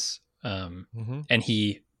business. And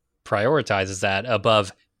he prioritizes that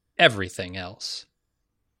above everything else,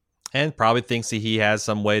 and probably thinks that he has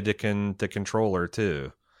some way to control her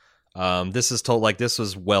too. This is told like this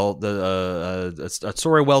was a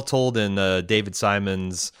story well told in David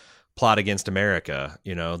Simon's Plot Against America.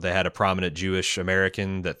 You know, they had a prominent Jewish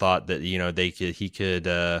American that thought that he could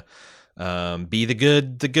be the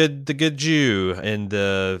good Jew in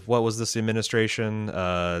the what was this administration?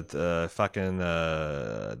 The fucking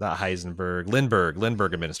not Heisenberg,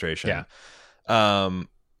 Lindbergh administration. Yeah.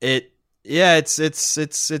 It's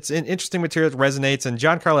an interesting material that resonates. And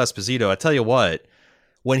Giancarlo Esposito, I tell you what,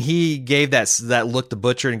 when he gave that look to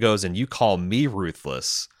Butcher and goes, and you call me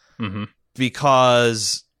ruthless,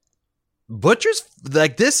 because Butcher's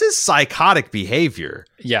like, this is psychotic behavior.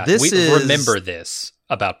 Yeah, remember this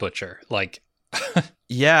about Butcher, like.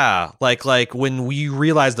 Yeah, like when we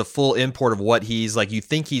realize the full import of what he's like, you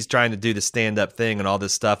think he's trying to do the stand-up thing and all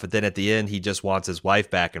this stuff, but then at the end he just wants his wife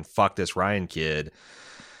back and fuck this Ryan kid.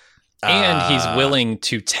 And he's willing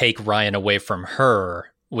to take Ryan away from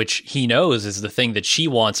her, which he knows is the thing that she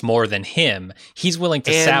wants more than him. He's willing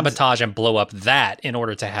to sabotage and blow up that in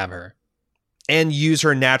order to have her. And use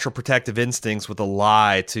her natural protective instincts with a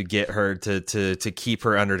lie to get her to keep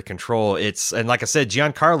her under control. And like I said,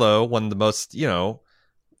 Giancarlo, one of the most,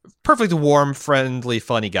 perfectly warm, friendly,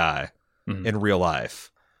 funny guy in real life.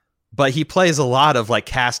 But he plays a lot of like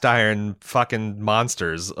cast iron fucking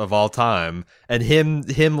monsters of all time, and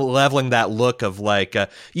him leveling that look of like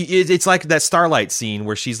it's like that Starlight scene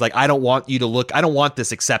where she's like, I don't want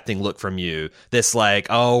this accepting look from you. This like,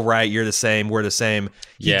 oh right, you're the same, we're the same.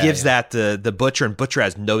 He gives that to the Butcher, and Butcher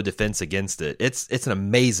has no defense against it. It's an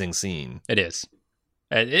amazing scene. It is.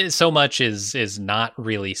 So much is not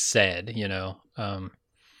really said.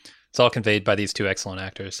 It's all conveyed by these two excellent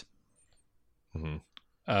actors.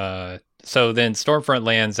 So then Stormfront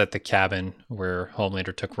lands at the cabin where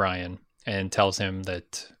Homelander took Ryan and tells him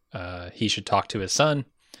that he should talk to his son.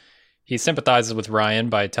 He sympathizes with Ryan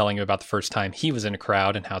by telling him about the first time he was in a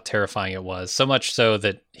crowd and how terrifying it was, so much so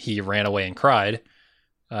that he ran away and cried.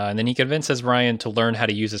 And then he convinces Ryan to learn how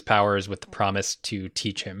to use his powers with the promise to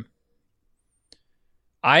teach him.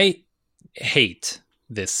 I hate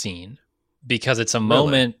this scene because it's a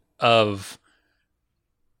moment of...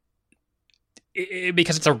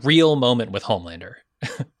 because it's a real moment with Homelander.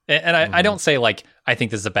 And I don't say like, I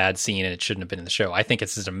think this is a bad scene and it shouldn't have been in the show. I think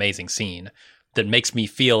it's an amazing scene that makes me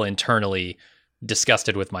feel internally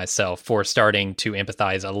disgusted with myself for starting to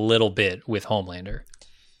empathize a little bit with Homelander.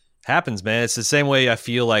 Happens, man. It's the same way I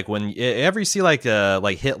feel like when ever you see like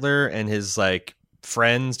Hitler and his like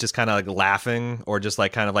friends just kind of like laughing or just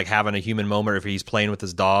like kind of like having a human moment, or if he's playing with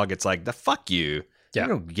his dog, it's like, the fuck you. Yeah. You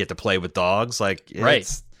don't get to play with dogs. Like, right.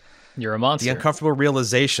 You're a monster. The uncomfortable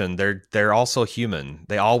realization they're also human.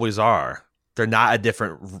 They always are. They're not a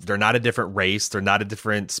different race. They're not a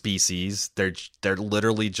different species. They're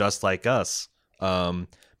literally just like us.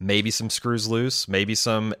 Maybe some screws loose, maybe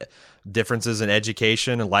some differences in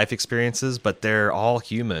education and life experiences, but they're all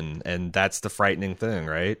human, and that's the frightening thing,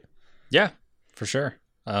 right? Yeah, for sure.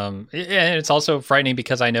 And it's also frightening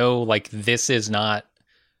because I know like this is not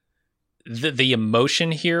the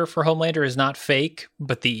emotion here for Homelander is not fake,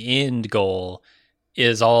 but the end goal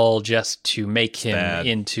is all just to make him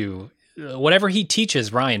into whatever he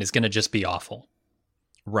teaches Ryan is going to just be awful.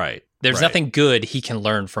 Right. There's nothing good he can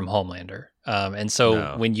learn from Homelander. And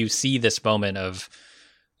so when you see this moment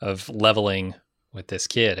of leveling with this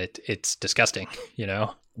kid, it's disgusting,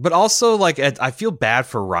 But also, like, I feel bad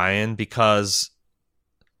for Ryan because,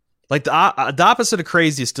 like, the opposite of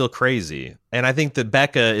crazy is still crazy. And I think that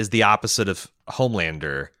Becca is the opposite of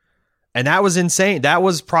Homelander. And that was insane. That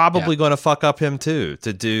was probably going to fuck up him too,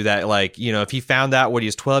 to do that. Like, you know, if he found out when he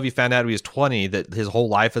was 12, he found out when he was 20 that his whole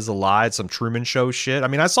life is a lie, some Truman Show shit. I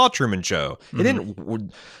mean, I saw Truman Show. It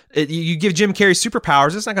didn't. You give Jim Carrey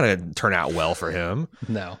superpowers, it's not going to turn out well for him.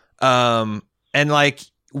 No. And like,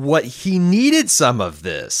 what he needed some of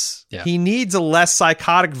this. Yeah. He needs a less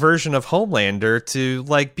psychotic version of Homelander to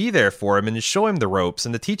like be there for him and to show him the ropes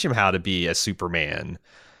and to teach him how to be a Superman.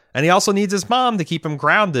 And he also needs his mom to keep him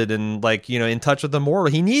grounded and like, you know, in touch with the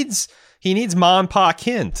moral. He needs Ma and Pa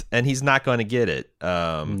Kent, and he's not going to get it.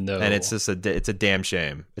 No. And it's just it's a damn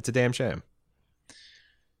shame. It's a damn shame.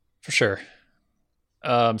 For sure.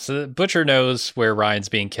 So Butcher knows where Ryan's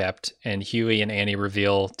being kept, and Huey and Annie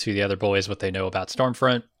reveal to the other boys what they know about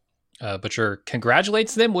Stormfront. Butcher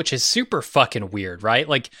congratulates them, which is super fucking weird, right?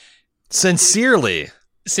 Like, sincerely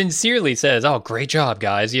says, "Oh, great job,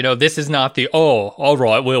 guys. You know, this is not the all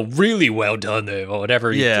right, well, really well done there, or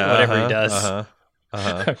whatever. He does."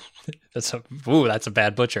 That's a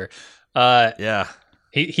bad Butcher.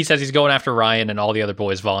 He says he's going after Ryan, and all the other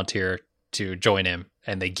boys volunteer to join him,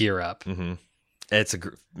 and they gear up. Mm-hmm. It's a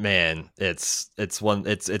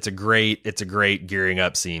great gearing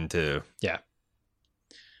up scene too. Yeah.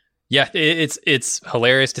 Yeah, it's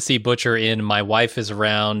hilarious to see Butcher in "my wife is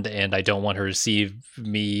around and I don't want her to see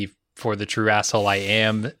me for the true asshole I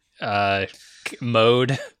am"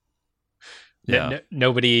 mode. Yeah.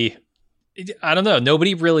 Nobody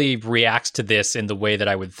really reacts to this in the way that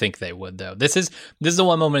I would think they would, though. This is the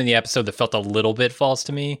one moment in the episode that felt a little bit false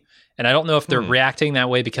to me, and I don't know if they're reacting that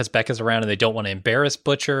way because Becca's around and they don't want to embarrass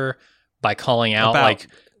Butcher by calling out like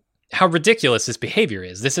how ridiculous this behavior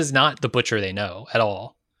is. This is not the Butcher they know at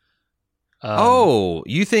all. So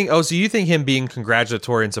you think him being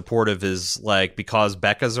congratulatory and supportive is like because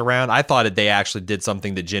Becca's around? I thought they actually did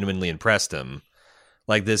something that genuinely impressed him.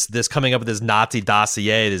 Like this coming up with this Nazi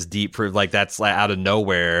dossier, this deep proof, like that's like out of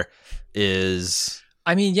nowhere is.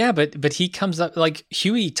 I mean, yeah, but he comes up like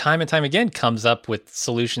Huey time and time again comes up with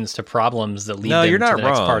solutions to problems that lead them to the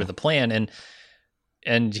next part of the plan,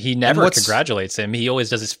 and he never congratulates him. He always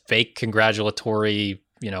does this fake congratulatory,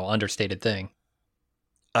 understated thing.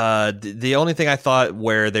 The only thing I thought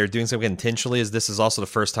where they're doing something intentionally is this is also the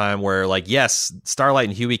first time where, like, yes, Starlight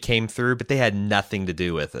and Huey came through, but they had nothing to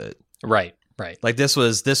do with it. Right. Like this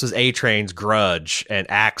was A-Train's grudge and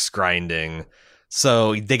axe grinding.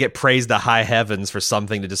 So they get praised to high heavens for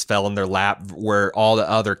something that just fell in their lap, where all the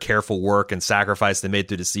other careful work and sacrifice they made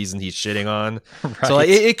through the season he's shitting on. Right. So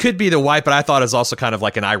it could be the wipe, but I thought it was also kind of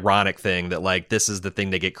like an ironic thing that, like, this is the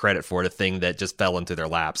thing they get credit for, the thing that just fell into their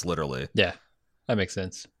laps, literally. Yeah. That makes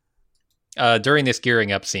sense. During this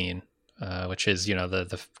gearing up scene, which is,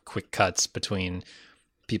 the quick cuts between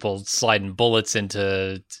people sliding bullets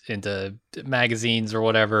into magazines or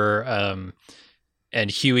whatever, and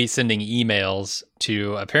Huey sending emails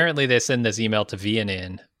to, apparently they send this email to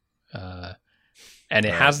VNN, and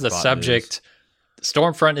it has the subject,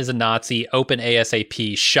 Stormfront is a Nazi, open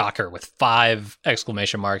ASAP, shocker, with 5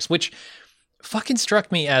 exclamation marks, which fucking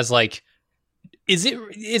struck me as like,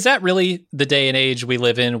 is that really the day and age we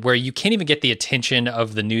live in, where you can't even get the attention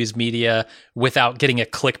of the news media without getting a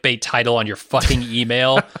clickbait title on your fucking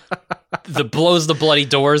email that blows the bloody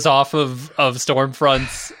doors off of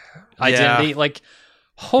Stormfront's identity? Yeah. Like,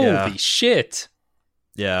 holy shit.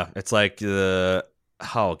 Yeah, it's like, oh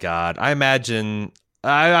God. I imagine,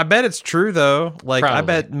 I bet it's true though. Like, probably. I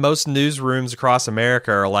bet most newsrooms across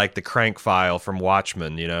America are like the Crank file from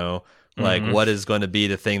Watchmen, Like, what is going to be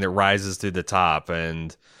the thing that rises to the top?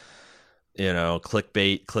 And,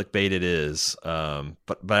 clickbait it is.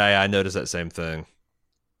 But I noticed that same thing.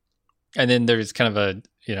 And then there's kind of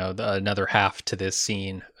another half to this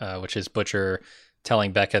scene, which is Butcher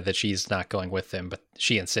telling Becca that she's not going with them, but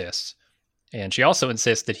she insists. And she also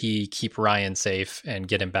insists that he keep Ryan safe and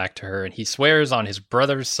get him back to her. And he swears on his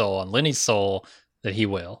brother's soul, on Lenny's soul, that he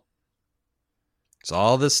will. So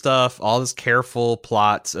all this stuff, all this careful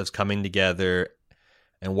plots of coming together,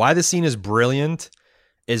 and why the scene is brilliant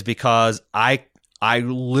is because I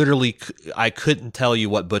literally couldn't tell you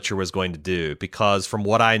what Butcher was going to do, because from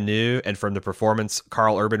what I knew and from the performance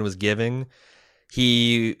Karl Urban was giving,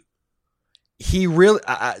 he really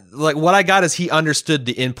like what I got is he understood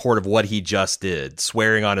the import of what he just did,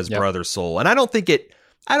 swearing on his brother's soul, and I don't think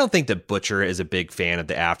that Butcher is a big fan of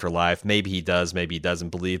the afterlife. Maybe he does, maybe he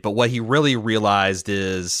doesn't believe. But what he really realized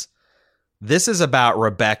is this is about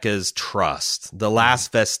Rebecca's trust, the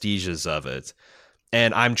last vestiges of it.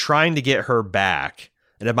 And I'm trying to get her back.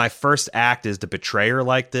 And if my first act is to betray her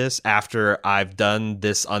like this after I've done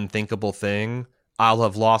this unthinkable thing, I'll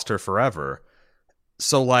have lost her forever.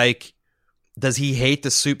 So, like, does he hate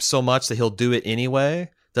the soup so much that he'll do it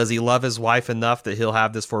anyway? Does he love his wife enough that he'll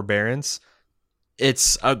have this forbearance?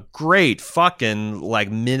 It's a great fucking like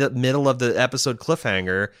middle of the episode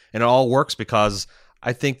cliffhanger, and it all works because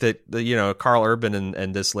I think that Karl Urban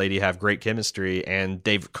and this lady have great chemistry, and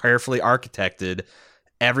they've carefully architected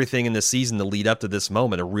everything in the season to lead up to this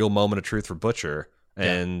moment, a real moment of truth for Butcher,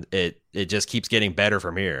 and it just keeps getting better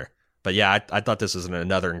from here. But yeah, I thought this was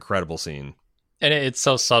another incredible scene. And it's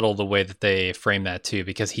so subtle the way that they frame that too,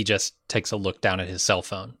 because he just takes a look down at his cell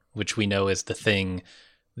phone, which we know is the thing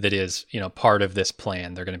that is, part of this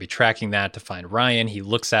plan. They're going to be tracking that to find Ryan. He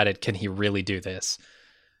looks at it. Can he really do this?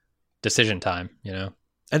 Decision time,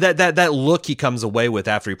 And that look he comes away with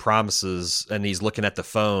after he promises and he's looking at the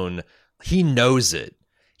phone, he knows it.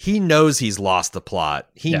 He knows he's lost the plot.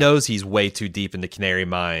 He knows he's way too deep in the Canary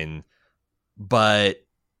Mine, but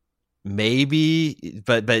maybe,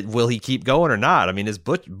 but will he keep going or not? I mean, it's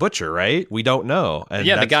Butcher, right? We don't know. And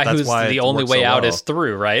the guy who's the only way out is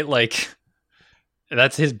through, right? Like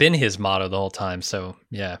that's been his motto the whole time. So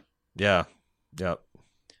yeah. Yep.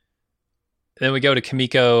 Then we go to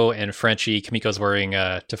Kimiko and Frenchie. Kimiko's worrying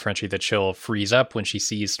to Frenchie that she'll freeze up when she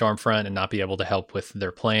sees Stormfront and not be able to help with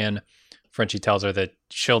their plan. Frenchie tells her that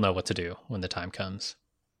she'll know what to do when the time comes.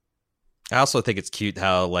 I also think it's cute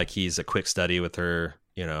how like he's a quick study with her,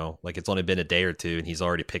 like it's only been a day or two and he's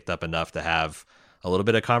already picked up enough to have a little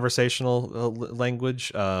bit of conversational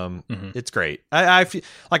language. It's great. I feel,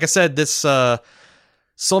 like I said, this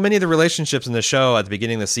so many of the relationships in the show at the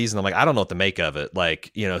beginning of the season, I'm like, I don't know what to make of it.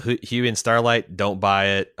 Like, Hughie and Starlight don't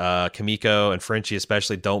buy it. Kimiko and Frenchie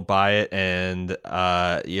especially don't buy it. And,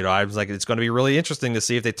 I was like, it's going to be really interesting to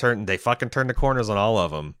see if they fucking turn the corners on all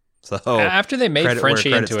of them. So after they made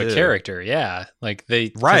Frenchie into a character, like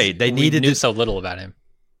they knew so little about him.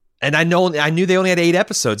 And I knew they only had 8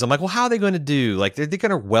 episodes. I'm like, well, how are they going to do? Like, they're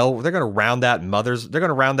going to round out mothers. They're going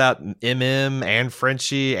to round out MM and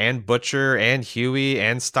Frenchie and Butcher and Hughie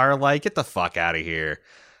and Starlight. Get the fuck out of here.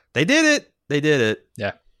 They did it.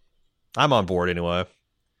 Yeah. I'm on board anyway.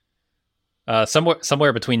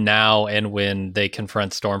 Somewhere between now and when they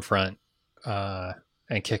confront Stormfront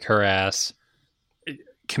and kick her ass,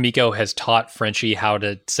 Kimiko has taught Frenchie how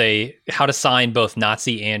to sign both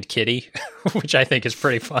Nazi and Kitty, which I think is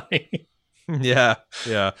pretty funny. Yeah.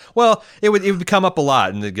 Well, it would come up a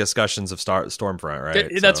lot in the discussions of Stormfront, right?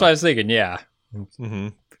 That's what I was thinking. Yeah.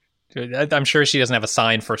 Mm-hmm. I'm sure she doesn't have a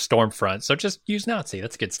sign for Stormfront, so just use Nazi.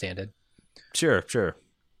 That's a good stand-in. Sure.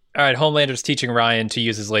 All right, Homelander's teaching Ryan to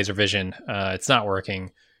use his laser vision. It's not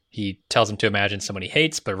working. He tells him to imagine someone he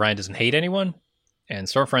hates, but Ryan doesn't hate anyone. And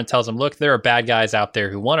Stormfront tells him, look, there are bad guys out there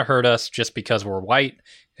who want to hurt us just because we're white,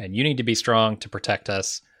 and you need to be strong to protect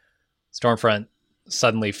us. Stormfront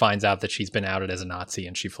suddenly finds out that she's been outed as a Nazi,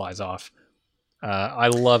 and she flies off. I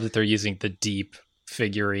love that they're using the Deep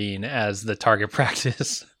figurine as the target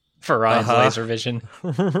practice for Ryan's laser vision.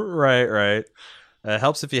 Right. It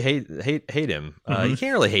helps if you hate him. You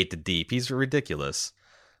can't really hate the Deep. He's ridiculous.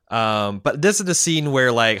 But this is the scene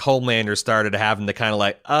where like Homelander started having to kind of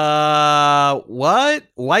like, what?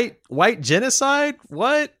 White genocide?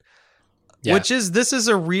 What? Yeah. This is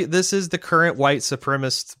the current white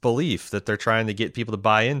supremacist belief that they're trying to get people to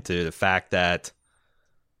buy into, the fact that,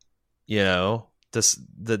 the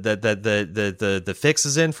fix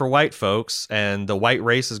is in for white folks and the white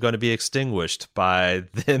race is going to be extinguished by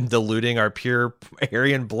them diluting our pure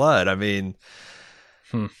Aryan blood. I mean,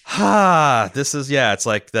 this is, it's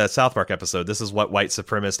like the South Park episode. This is what white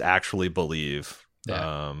supremacists actually believe.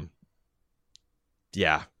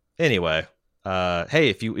 Anyway, hey,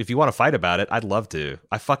 if you want to fight about it, I'd love to.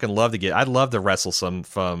 I'd love to wrestle some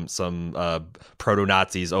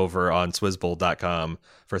proto-Nazis over on Swizzbowl.com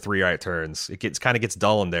for 3 right turns. It kind of gets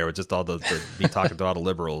dull in there with just all the me talking to all the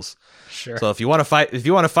liberals. Sure. So if you want to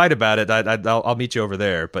fight about it, I'll meet you over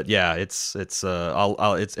there. But yeah, it's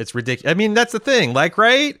ridiculous. I mean, that's the thing. Like,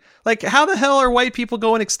 right? Like, how the hell are white people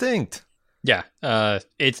going extinct? Yeah.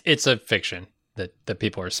 It's a fiction that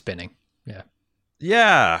people are spinning. Yeah.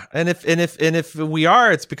 Yeah, and if we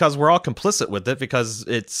are, it's because we're all complicit with it. Because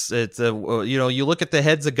it's you look at the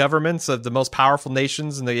heads of governments of the most powerful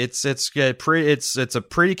nations, and it's a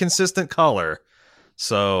pretty consistent color.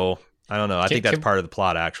 So I don't know. I think that's part of the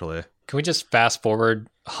plot, actually. Can we just fast forward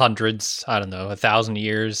hundreds? I don't know, 1,000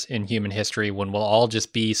 years in human history when we'll all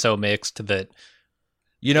just be so mixed that.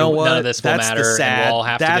 You know what? None of this will matter, and we'll all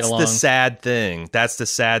have to get along. That's the sad thing. That's the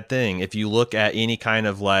sad thing. If you look at any kind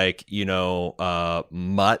of like,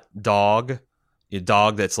 mutt dog, a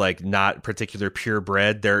dog that's like not particular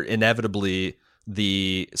purebred, they're inevitably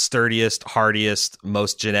the sturdiest, hardiest,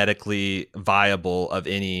 most genetically viable of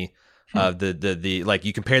any The like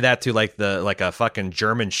you compare that to like a fucking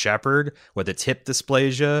German Shepherd with its hip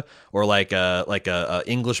dysplasia, or like a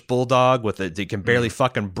English Bulldog with it can barely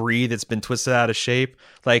fucking breathe. It's been twisted out of shape.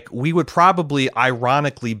 Like, we would probably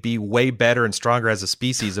ironically be way better and stronger as a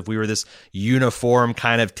species if we were this uniform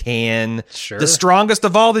kind of tan, the strongest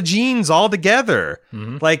of all the genes all together.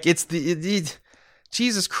 Like, it's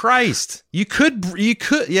Jesus Christ. You could,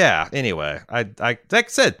 yeah. Anyway, I like I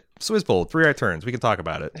said, Swiss Bowl, 3 right turns. We can talk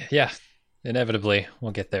about it. Yeah, inevitably,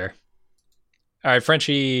 we'll get there. All right,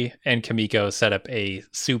 Frenchie and Kimiko set up a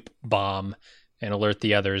soup bomb and alert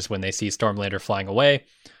the others when they see Stormlander flying away.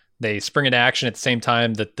 They spring into action at the same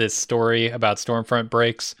time that this story about Stormfront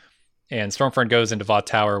breaks, and Stormfront goes into Vought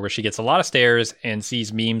Tower, where she gets a lot of stares and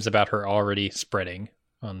sees memes about her already spreading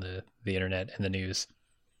on the internet and the news.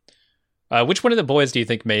 Which one of the boys do you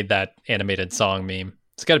think made that animated song meme?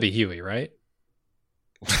 It's got to be Huey, right?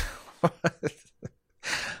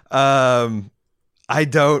 I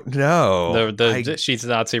don't know. She's a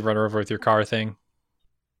Nazi, run her over with your car thing.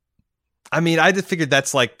 I mean, I just figured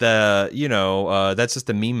that's like that's just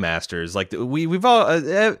the meme masters. Like, we've all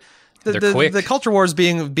the culture wars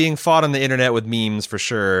being fought on the internet with memes for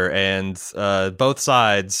sure, and both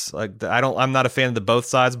sides. Like, I'm not a fan of the both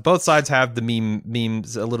sides. Both sides have the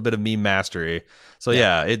memes, a little bit of meme mastery. So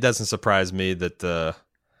yeah, it doesn't surprise me that.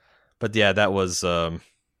 But yeah, that was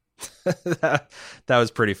that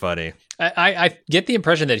was pretty funny. I get the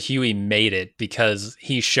impression that Huey made it because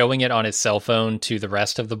he's showing it on his cell phone to the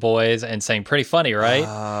rest of the boys and saying, "Pretty funny, right?"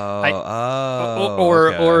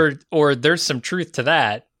 Or there's some truth to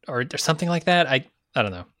that, or something like that. I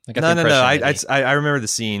don't know. No. I remember the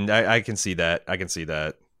scene. I can see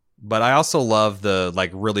that. But I also love the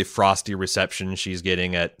like really frosty reception she's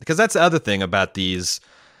getting because that's the other thing about these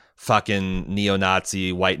fucking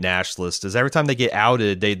neo-Nazi white nationalists is every time they get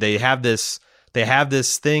outed, they have this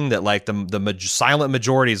thing that like the silent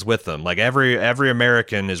majority is with them. Like every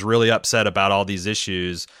American is really upset about all these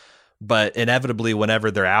issues, but inevitably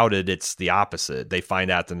whenever they're outed, it's the opposite. They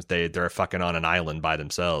find out they're fucking on an island by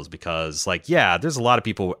themselves because, like, yeah, there's a lot of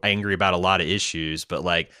people angry about a lot of issues, but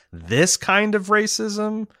like this kind of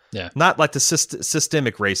racism, not like the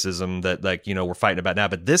systemic racism that, like, we're fighting about now,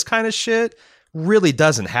 but this kind of shit really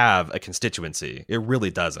doesn't have a constituency. It really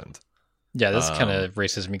doesn't. Yeah, this kind of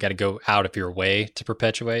racism you got to go out of your way to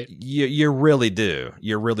perpetuate. You really do.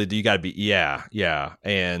 You really do. You got to be, yeah.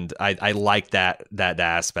 And I like that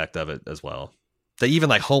aspect of it as well. That even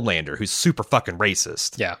like Homelander, who's super fucking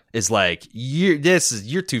racist, is like,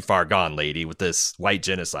 you're too far gone, lady, with this white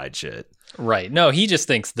genocide shit. Right. No, he just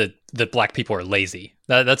thinks that black people are lazy.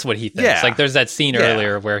 That's what he thinks. Yeah. Like, there's that scene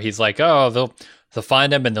earlier where he's like, oh, they'll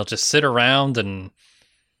find him and they'll just sit around, and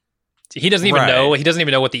he doesn't even know. He doesn't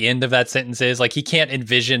even know what the end of that sentence is. Like, he can't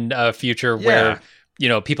envision a future where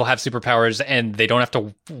people have superpowers and they don't have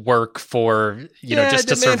to work for just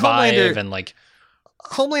to survive. Homelander, and like,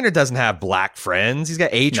 Homelander doesn't have black friends. He's got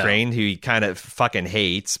A-Train, who he kind of fucking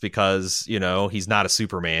hates because he's not a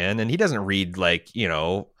Superman, and he doesn't read like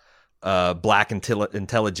black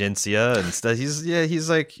intelligentsia and stuff. He's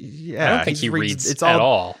like, I don't think he reads it's at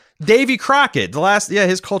all. Davy Crockett.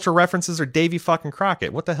 His culture references are Davy fucking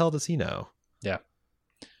Crockett. What the hell does he know? Yeah.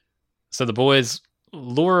 So the boys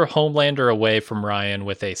lure Homelander away from Ryan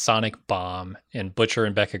with a sonic bomb, and Butcher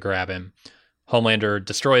and Becca grab him. Homelander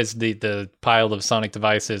destroys the pile of sonic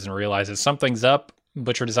devices and realizes something's up.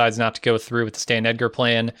 Butcher decides not to go through with the Stan Edgar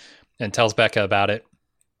plan and tells Becca about it.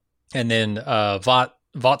 And then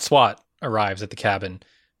Vought SWAT arrives at the cabin,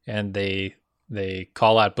 and they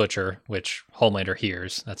call out Butcher, which Homelander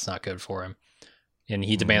hears. That's not good for him. And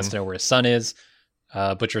he demands to know where his son is.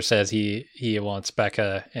 Butcher says he wants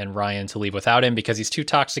Becca and Ryan to leave without him because he's too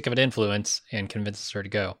toxic of an influence, and convinces her to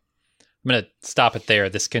go. I'm going to stop it there.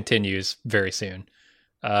 This continues very soon.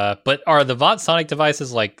 But are the Vought sonic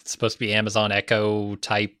devices like supposed to be Amazon Echo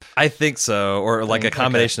type? I think so, or like a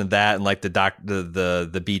combination of that and like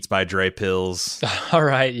the Beats by Dre pills. All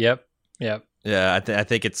right. Yep. Yeah, I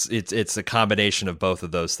think it's a combination of both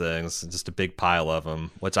of those things. Just a big pile of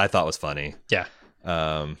them, which I thought was funny. Yeah.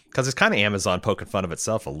 Because it's kind of Amazon poking fun of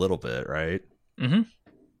itself a little bit, right? Mm-hmm.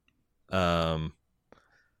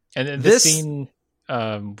 And this scene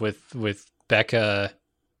with Becca,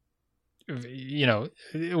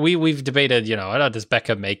 we've debated, does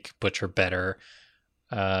Becca make Butcher better?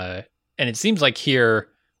 And it seems like here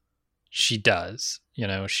she does.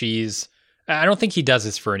 I don't think he does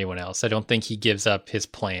this for anyone else. I don't think he gives up his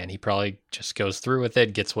plan. He probably just goes through with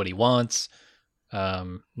it, gets what he wants,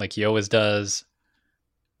 like he always does,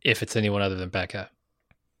 if it's anyone other than Becca.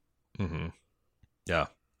 Mm-hmm. Yeah,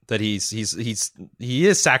 that he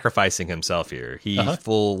is sacrificing himself here. He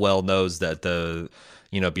full well knows that the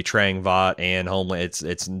betraying Vought and Homeland,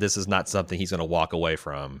 this is not something he's going to walk away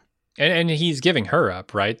from. And he's giving her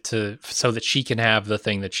up, right, so that she can have the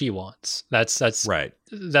thing that she wants. That's right.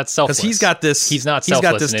 That's selfless. Because he's got this. He's not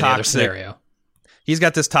selfless in any other scenario. He's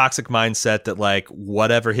got this toxic mindset that like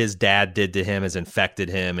whatever his dad did to him has infected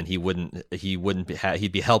him, and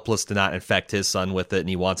he'd be helpless to not infect his son with it, and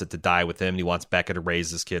he wants it to die with him. And he wants Becca to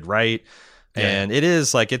raise this kid right, and it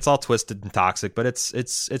is like it's all twisted and toxic, but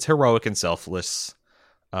it's heroic and selfless,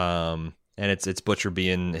 and it's Butcher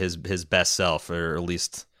being his best self, or at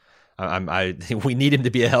least. We need him to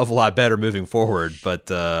be a hell of a lot better moving forward, but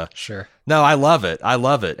sure. No, I love it,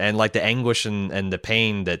 and like the anguish and the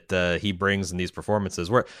pain that he brings in these performances.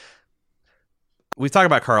 We talk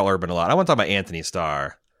about Karl Urban a lot. I want to talk about Anthony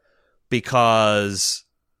Starr, because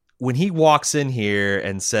when he walks in here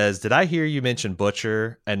and says, "Did I hear you mention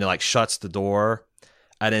Butcher?" and then like shuts the door,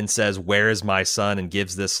 and then says, "Where is my son?" and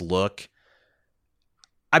gives this look.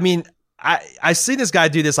 I mean. I've seen this guy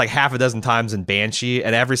do this like half a dozen times in Banshee,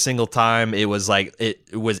 and every single time it was like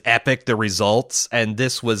it was epic, the results, and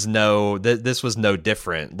this was no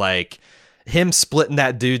different. Like him splitting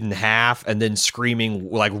that dude in half and then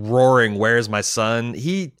screaming, like roaring, "Where's my son?"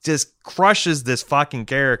 He just crushes this fucking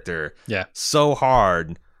character, so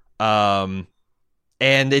hard.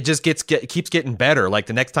 And it just keeps getting better. Like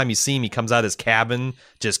the next time you see him, he comes out of his cabin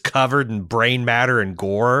just covered in brain matter and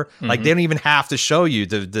gore. Mm-hmm. Like they don't even have to show you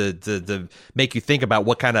to make you think about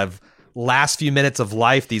what kind of last few minutes of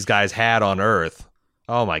life these guys had on Earth.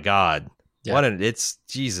 Oh my God. Yeah.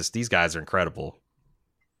 Jesus, these guys are incredible.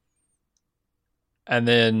 And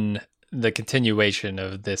then the continuation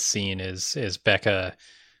of this scene is Becca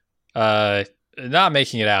not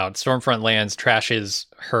making it out. Stormfront lands, trashes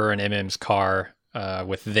her and MM's car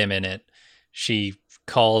with them in it. She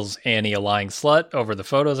calls Annie a lying slut over the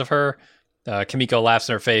photos of her. Kimiko laughs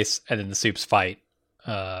in her face, and then the Supes fight.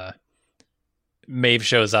 Maeve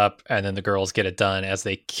shows up, and then the girls get it done as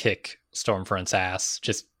they kick Stormfront's ass.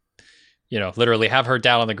 Just, literally have her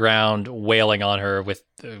down on the ground, wailing on her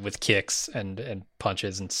with kicks and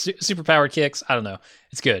punches and superpowered kicks. I don't know.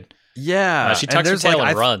 It's good. Yeah. She tucks her tail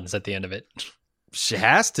and runs at the end of it. She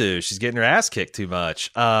has to. She's getting her ass kicked too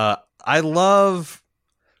much. I love,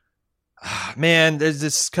 man, there's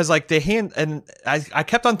this, because like I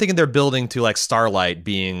kept on thinking they're building to like Starlight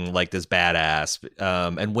being like this badass.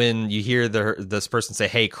 And when you hear this person say,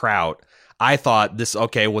 "Hey, Kraut," I thought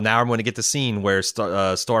okay, well now I'm going to get the scene where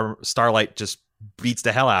Starlight just beats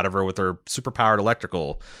the hell out of her with her superpowered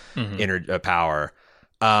electrical power.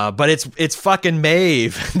 But it's fucking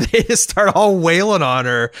Maeve. They just start all wailing on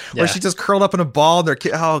her, where she just curled up in a ball. And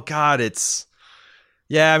oh God,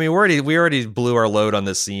 yeah. I mean, we already blew our load on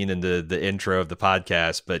this scene in the intro of the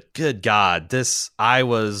podcast. But good God, this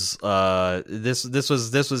was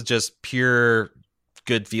just pure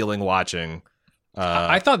good feeling watching.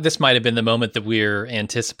 I thought this might have been the moment that we're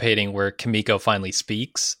anticipating where Kimiko finally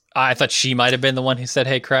speaks. I thought she might have been the one who said,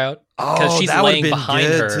 "Hey, Kraut," because she's laying behind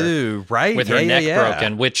her too, right? With her neck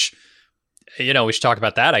broken, which, we should talk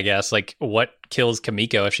about that, I guess. Like, what kills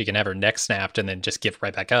Kimiko if she can have her neck snapped and then just get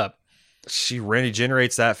right back up? She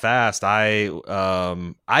regenerates that fast. I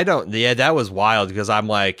don't. Yeah, that was wild, because I'm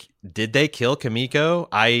like, did they kill Kimiko?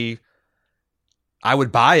 I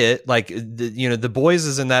would buy it. Like, the Boys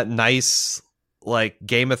is in that nice, like,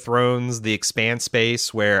 Game of Thrones, The Expanse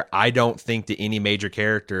space where I don't think that any major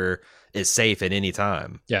character is safe at any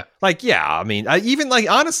time. Yeah. Like, yeah, I mean,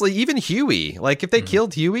 honestly, even Huey, like if they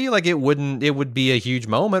killed Huey, like it would be a huge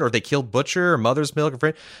moment, or if they killed Butcher or Mother's Milk or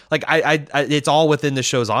friend. Like I it's all within the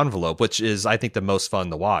show's envelope, which is, I think, the most fun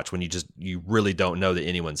to watch when you really don't know that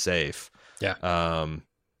anyone's safe. Yeah.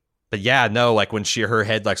 But yeah, no, like when her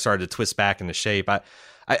head like started to twist back into shape, I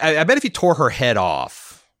bet if you tore her head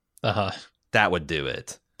off, that would do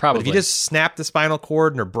it. Probably. But if you just snap the spinal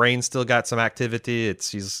cord and her brain still got some activity,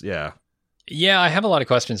 yeah. Yeah, I have a lot of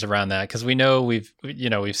questions around that, because we know we've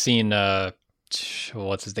seen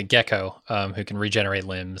what's his name, Gecko, who can regenerate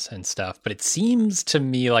limbs and stuff. But it seems to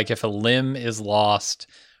me like if a limb is lost,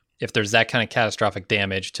 if there's that kind of catastrophic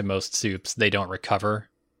damage to most Supes, they don't recover.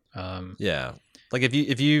 Yeah, like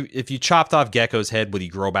if you chopped off Gecko's head, would he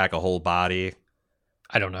grow back a whole body?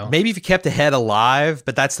 I don't know. Maybe if you kept the head alive,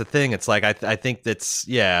 but that's the thing. It's like, I think that's,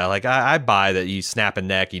 yeah, like I buy that you snap a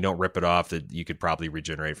neck, you don't rip it off, that you could probably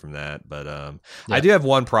regenerate from that. But I do have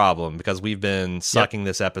one problem, because we've been sucking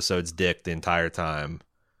this episode's dick the entire time.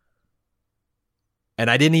 And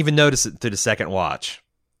I didn't even notice it through the second watch.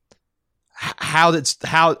 How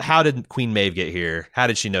did Queen Maeve get here? How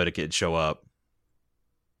did she know to show up?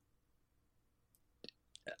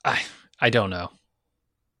 I don't know.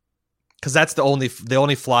 Because that's the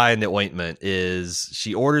only fly in the ointment is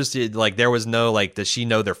she orders it. Like, there was no, like, does she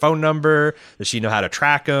know their phone number? Does she know how to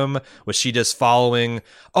track them? Was she just following?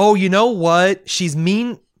 Oh, you know what? She's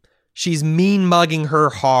mean mugging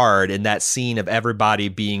her hard in that scene of everybody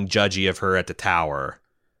being judgy of her at the tower.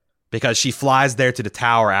 Because she flies there to the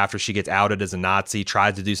tower after she gets outed as a Nazi,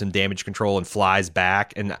 tries to do some damage control and flies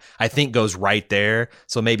back. And I think goes right there.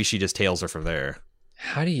 So maybe she just tails her from there.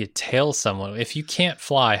 How do you tail someone? If you can't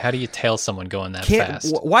fly, how do you tail someone going that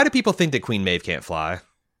fast? Why do people think that Queen Maeve can't fly?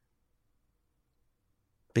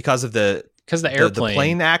 Because of the airplane. The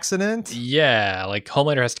plane accident? Yeah, like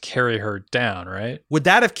Homelander has to carry her down, right? Would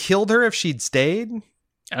that have killed her if she'd stayed?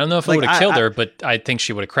 I don't know if it would have killed her, but I think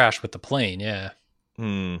she would have crashed with the plane, yeah.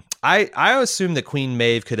 I assume that Queen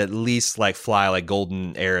Maeve could at least like fly like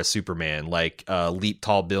Golden Era Superman, like leap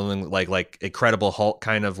tall building, like Incredible Hulk,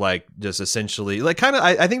 kind of like just essentially like kind of.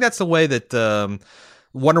 I think that's the way that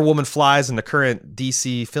Wonder Woman flies in the current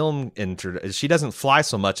DC film. She doesn't fly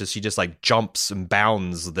so much as she just like jumps and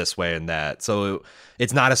bounds this way and that. So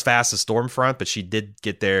it's not as fast as Stormfront, but she did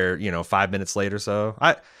get there, 5 minutes later. So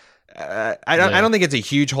I don't think it's a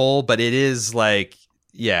huge hole, but it is like,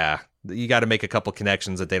 yeah. You got to make a couple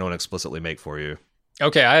connections that they don't explicitly make for you.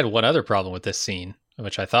 Okay, I had one other problem with this scene,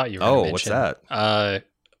 which I thought you were going to mention. What's that?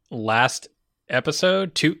 Last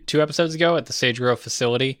episode, two episodes ago at the Sage Grove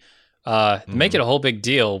facility, make it a whole big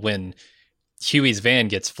deal when Huey's van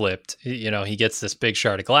gets flipped. He gets this big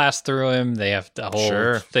shard of glass through him. They have the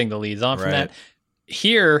whole thing that leads on from that.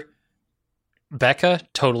 Here, Becca,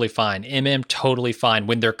 totally fine. Totally fine.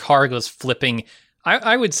 When their car goes flipping,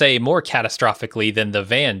 I would say more catastrophically than the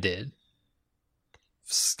van did.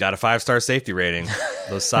 It's got a 5-star safety rating.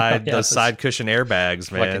 Those side cushion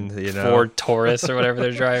airbags, man. Ford Taurus or whatever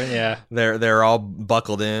they're driving. Yeah, they're all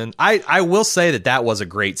buckled in. I will say that was a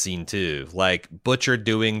great scene too. Like Butcher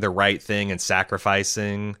doing the right thing and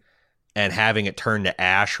sacrificing, and having it turn to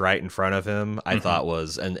ash right in front of him. I thought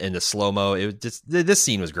was and in the slow mo. This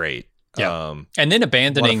scene was great. Yeah, and then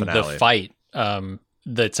abandoning the fight.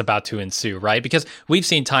 That's about to ensue, right? Because we've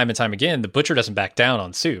seen time and time again, the Butcher doesn't back down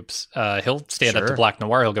on Soups. He'll stand up to Black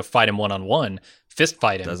Noir. He'll go fight him one-on-one, fist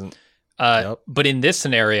fight him. But in this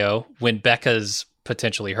scenario, when Becca's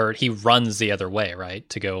potentially hurt, he runs the other way, right?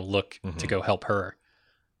 To go look, to go help her.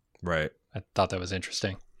 Right. I thought that was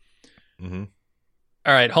interesting. All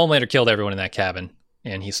right, Homelander killed everyone in that cabin,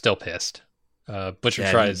 and he's still pissed. Butcher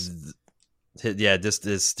tries... just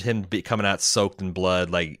this him coming out soaked in blood,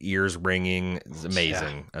 like ears ringing. It's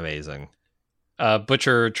amazing.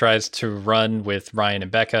 Butcher tries to run with Ryan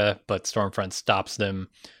and Becca, but Stormfront stops them,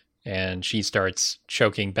 and she starts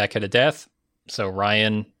choking Becca to death. So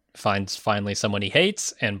Ryan finds finally someone he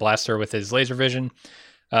hates and blasts her with his laser vision.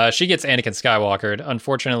 She gets Anakin Skywalkered.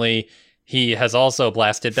 Unfortunately, he has also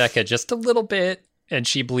blasted Becca just a little bit, and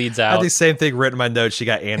she bleeds out. I had the same thing written in my notes. She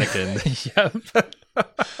got Anakin. Yep.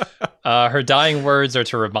 Her dying words are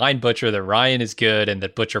to remind Butcher that Ryan is good and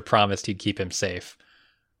that Butcher promised he'd keep him safe.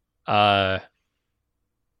 I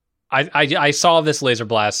saw this laser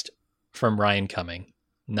blast from Ryan coming,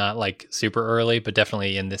 not like super early, but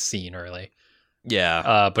definitely in this scene early.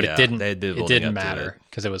 Yeah. But it didn't matter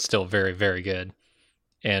because it was still very, very good.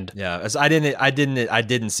 And yeah, I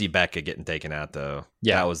didn't see Becca getting taken out though.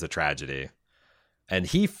 Yeah, that was the tragedy. And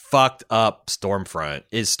he fucked up Stormfront.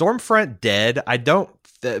 Is Stormfront dead?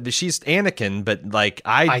 She's Anakin, but like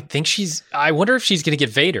I think I wonder if she's going to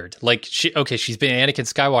get Vadered. Like she's been Anakin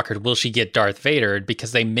Skywalker. Will she get Darth Vadered?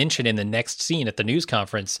 Because they mention in the next scene at the news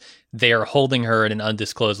conference, they are holding her in an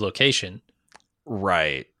undisclosed location.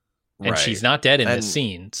 Right. And she's not dead in this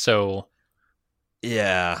scene. So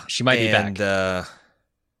yeah, she might be back.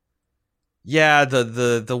 Yeah,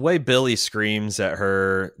 the way Billy screams at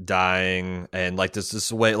her dying, and like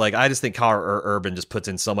this way, like I just think Karl Urban just puts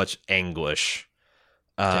in so much anguish.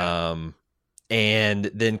 And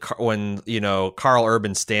then when Karl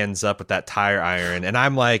Urban stands up with that tire iron, and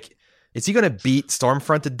I'm like, is he going to beat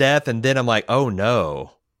Stormfront to death? And then I'm like, oh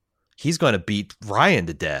no, he's going to beat Ryan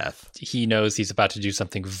to death. He knows he's about to do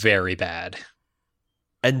something very bad.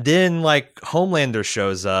 And then like Homelander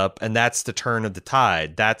shows up, and that's the turn of the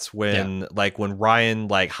tide. That's when when Ryan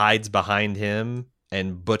like hides behind him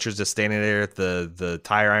and Butcher's just standing there at the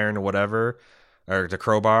tire iron or whatever, or the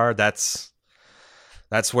crowbar. That's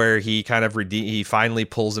where he kind of he finally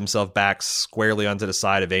pulls himself back squarely onto the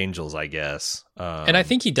side of Angels, I guess. And I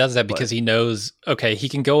think he does that because he knows, okay, he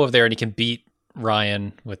can go over there and he can beat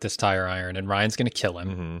Ryan with this tire iron, and Ryan's going to kill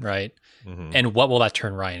him, right? And what will that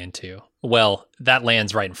turn Ryan into? Well, that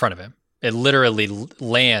lands right in front of him. It literally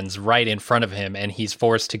lands right in front of him, and he's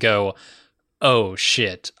forced to go, oh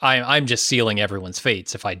shit, I'm just sealing everyone's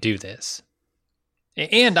fates if I do this.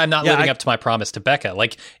 And I'm not living up to my promise to Becca.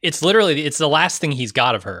 Like, it's the last thing he's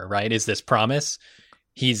got of her, right? Is this promise.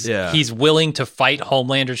 He's willing to fight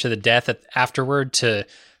Homelander to the death afterward to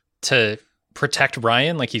protect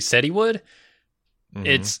Ryan like he said he would.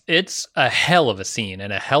 Mm-hmm. It's a hell of a scene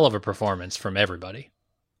and a hell of a performance from everybody.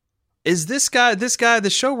 Is this guy the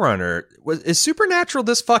showrunner? Is Supernatural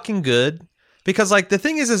this fucking good? Because, like, the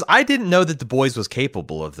thing is I didn't know that The Boys was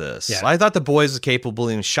capable of this. Yeah. I thought The Boys was capable of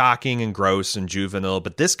being shocking and gross and juvenile,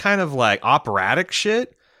 but this kind of, like, operatic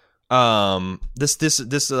shit,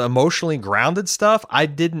 this emotionally grounded stuff, I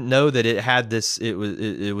didn't know that it had this. It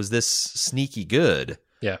was this sneaky good.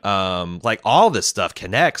 Yeah. Like, all this stuff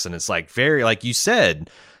connects, and it's like very, like you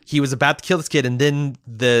said, he was about to kill this kid, and then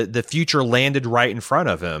the future landed right in front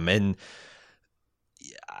of him, and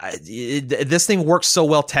this thing works so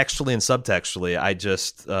well textually and subtextually. I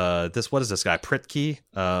just what is this guy Pritke?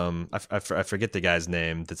 I forget the guy's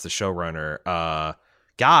name. That's the showrunner.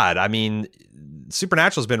 God, I mean,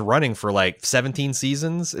 Supernatural's been running for like 17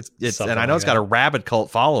 seasons. It's and I know it's got a rabid cult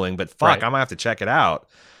following, but fuck, right. I might have to check it out.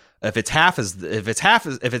 If it's half as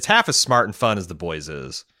smart and fun as The Boys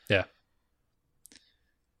is. Yeah.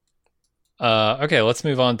 Okay, let's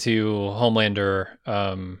move on to Homelander.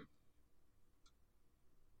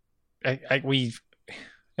 I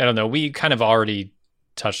don't know. We kind of already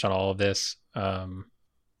touched on all of this.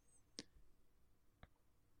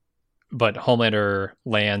 But Homelander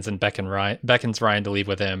lands and beckons Ryan to leave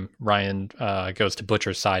with him. Ryan goes to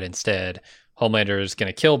Butcher's side instead. Homelander is going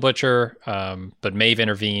to kill Butcher, but Maeve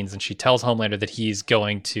intervenes and she tells Homelander that he's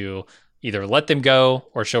going to either let them go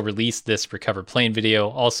or she'll release this recovered plane video.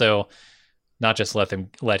 Also, not just let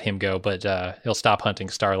him go, but he'll stop hunting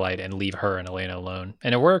Starlight and leave her and Elena alone.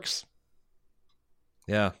 And it works.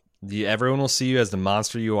 Yeah. Everyone will see you as the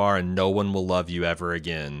monster you are, and no one will love you ever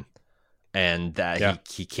again. And that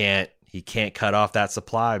he can't cut off that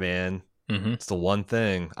supply, man. Mm-hmm. It's the one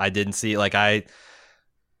thing I didn't see. Like I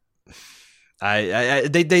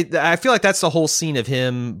feel like that's the whole scene of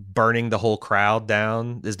him burning the whole crowd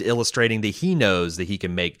down, is illustrating that he knows that he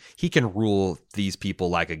can rule these people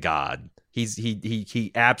like a god.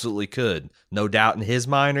 He absolutely could, no doubt in his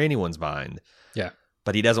mind or anyone's mind. Yeah,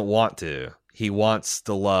 but he doesn't want to. He wants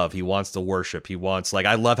the love. He wants the worship. He wants, like,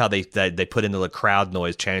 I love how they put into the crowd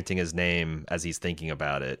noise chanting his name as he's thinking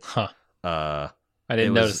about it. Huh. I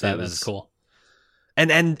didn't notice that. That's cool.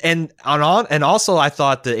 And also I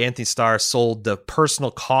thought that Anthony Starr sold the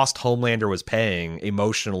personal cost Homelander was paying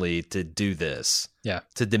emotionally to do this. Yeah.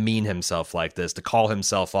 To demean himself like this, to call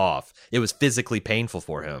himself off. It was physically painful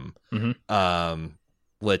for him. Mm-hmm.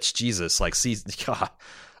 Which, Jesus, like, God.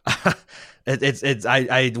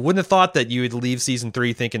 I wouldn't have thought that you would leave season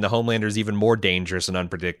 3 thinking the Homelander is even more dangerous and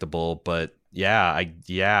unpredictable, but they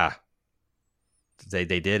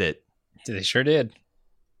did it. They sure did.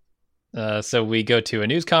 So we go to a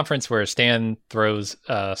news conference where Stan throws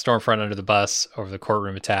Stormfront under the bus over the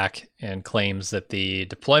courtroom attack and claims that the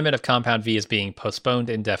deployment of Compound V is being postponed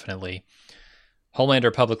indefinitely.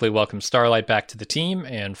 Homelander publicly welcomes Starlight back to the team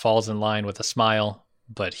and falls in line with a smile,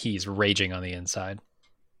 but he's raging on the inside.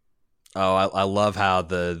 Oh, I love how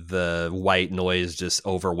the white noise just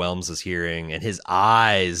overwhelms his hearing, and his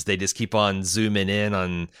eyes, they just keep on zooming in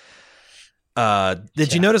on.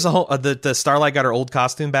 Did you notice the Starlight got her old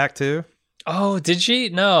costume back too? Oh, did she?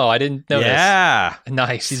 No, I didn't notice. Yeah,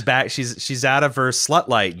 nice. She's back. She's out of her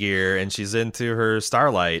Slutlight gear and she's into her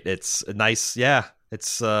Starlight. It's nice. Yeah,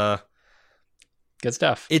 it's good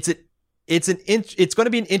stuff. It's going to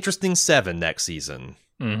be an interesting 7 next season.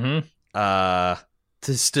 Mm-hmm.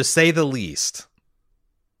 To say the least.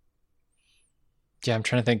 Yeah, I'm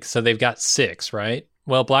trying to think. So they've got 6, right?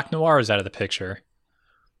 Well, Black Noir is out of the picture.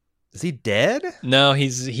 Is he dead? No,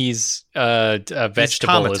 he's a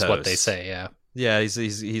vegetable, is what they say. Yeah. Yeah,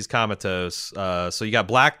 he's comatose. So you got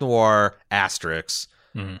Black Noir, Asterix,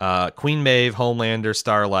 mm-hmm. Queen Maeve, Homelander,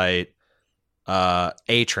 Starlight,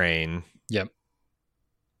 A-Train. Yep.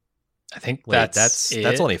 I think that's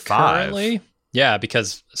only 5. Currently. Yeah,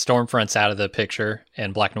 because Stormfront's out of the picture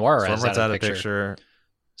and Black Noir is out of the picture.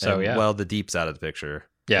 So and, yeah, well, the Deep's out of the picture.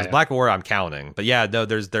 Yeah, Black Noir I'm counting, but yeah, no,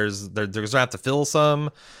 there's gonna have to fill some,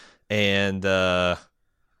 and I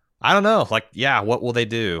don't know, like, yeah, what will they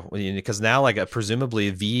do? Because now, like,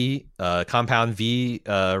 presumably Compound V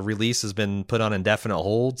release has been put on indefinite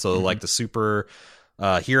hold, so mm-hmm. like the super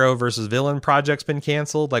hero versus villain project's been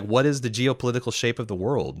canceled. Like, what is the geopolitical shape of the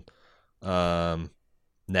world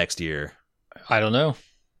next year? I don't know.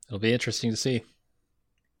 It'll be interesting to see.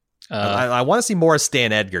 I want to see more of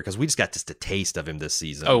Stan Edgar, because we just got just a taste of him this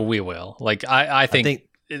season. Oh, we will. Like, I think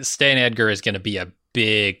Stan Edgar is going to be a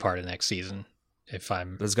big part of next season.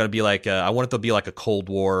 There's going to be like I want it to be like a Cold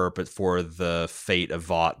War, but for the fate of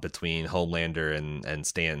Vought between Homelander and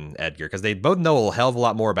Stan Edgar, because they both know a hell of a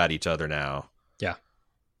lot more about each other now. Yeah,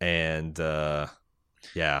 and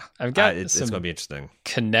I've got it's going to be interesting.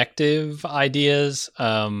 Connective ideas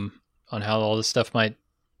on how all this stuff might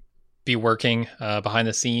be working behind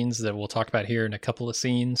the scenes that we'll talk about here in a couple of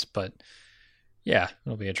scenes, but yeah,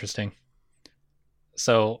 it'll be interesting.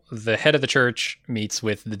 So the head of the church meets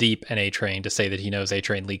with the Deep and A-Train to say that he knows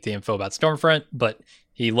A-Train leaked the info about Stormfront, but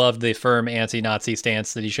he loved the firm anti-Nazi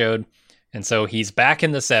stance that he showed. And so he's back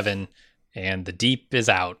in the 7, and the Deep is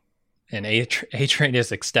out, and A-Train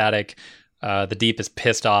is ecstatic. The Deep is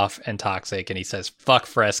pissed off and toxic, and he says, fuck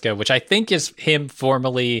Fresca, which I think is him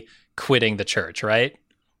formally quitting the church, right?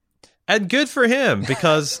 And good for him,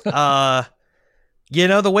 because...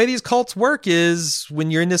 the way these cults work is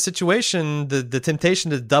when you're in this situation, the temptation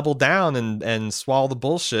to double down and swallow the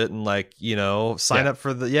bullshit and sign up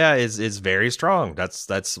for is very strong.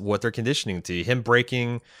 That's what they're conditioning to. Him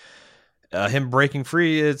breaking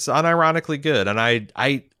free, it's unironically good. And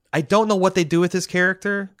I don't know what they do with his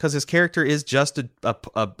character, because his character is just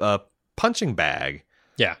a punching bag.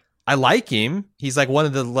 Yeah. I like him. He's like one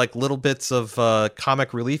of the little bits of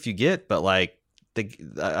comic relief you get, but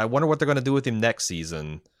I wonder what they're going to do with him next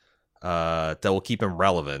season that will keep him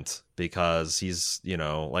relevant, because he's,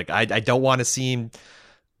 I don't want to see him,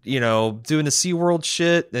 doing the SeaWorld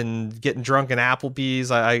shit and getting drunk in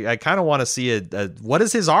Applebee's. I kind of want to see what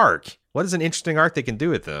is his arc? What is an interesting arc they can do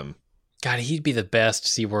with him? God, he'd be the best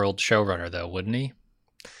SeaWorld showrunner, though, wouldn't he?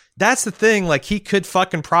 That's the thing. He could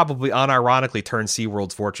fucking probably unironically turn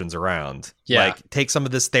SeaWorld's fortunes around. Yeah. Take some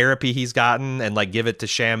of this therapy he's gotten and give it to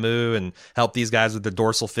Shamu and help these guys with the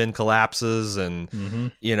dorsal fin collapses and,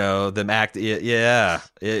 them act. Yeah.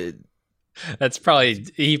 That's probably,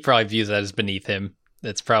 he probably views that as beneath him.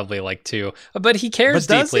 It's probably too, but he cares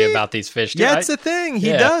deeply about these fish. Yeah, it's the thing.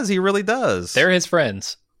 He does. He really does. They're his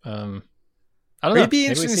friends. I don't know. It'd be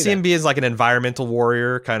interesting to see him be as an environmental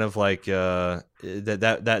warrior, kind of that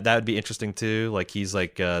would be interesting too. He's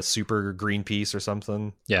super Greenpeace or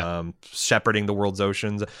something. Yeah. Shepherding the world's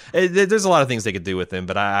oceans. There's a lot of things they could do with him,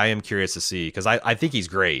 but I am curious to see, because I think he's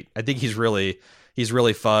great. I think he's really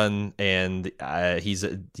fun, and he's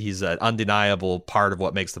an undeniable part of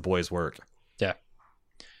what makes the boys work. Yeah.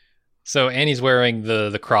 So Annie's wearing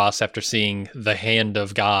the cross after seeing the hand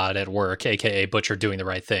of God at work, aka Butcher doing the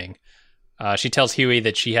right thing. She tells Huey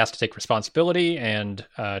that she has to take responsibility and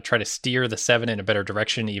try to steer the 7 in a better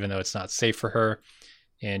direction, even though it's not safe for her.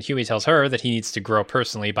 And Huey tells her that he needs to grow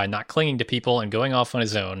personally by not clinging to people and going off on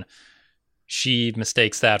his own. She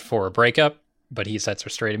mistakes that for a breakup, but he sets her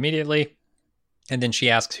straight immediately. And then she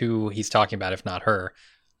asks who he's talking about, if not her.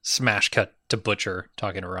 Smash cut to Butcher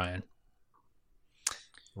talking to Ryan.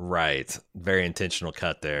 Right. Very intentional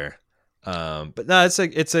cut there. But no, it's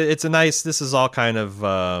a nice, this is all kind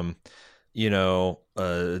of...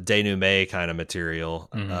 denouement kind of material.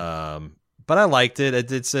 Mm-hmm. But I liked it.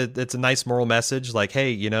 It's a nice moral message.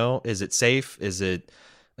 Hey, is it safe? Is it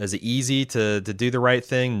easy to do the right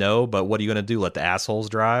thing? No, but what are you going to do? Let the assholes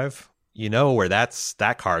drive? Where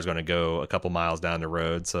that car is going to go a couple miles down the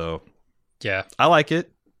road. So yeah, I like it.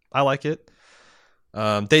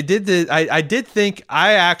 They did I did think,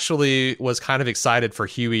 I actually was kind of excited for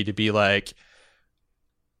Huey to be like,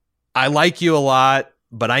 I like you a lot,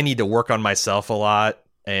 but I need to work on myself a lot,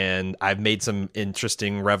 and I've made some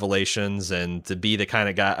interesting revelations, and to be the kind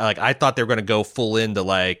of guy, I thought they were going to go full into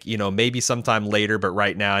maybe sometime later, but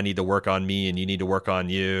right now I need to work on me and you need to work on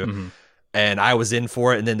you. Mm-hmm. And I was in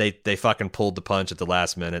for it, and then they fucking pulled the punch at the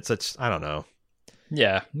last minute. I don't know.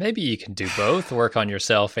 Yeah, maybe you can do both, work on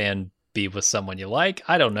yourself and be with someone you like.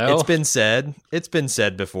 I don't know. It's been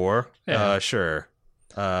said before. Yeah. Sure.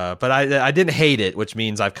 But I didn't hate it, which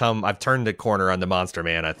means I've turned the corner on the Monster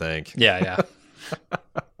Man, I think. Yeah.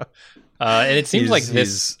 And it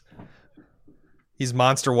seems he's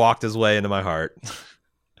monster walked his way into my heart.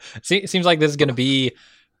 It seems like this is going to be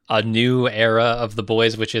a new era of the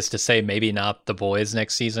boys, which is to say maybe not the boys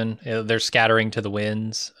next season. They're scattering to the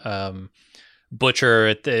winds. Butcher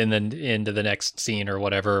in the into the next scene or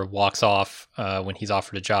whatever walks off when he's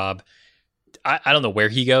offered a job. I don't know where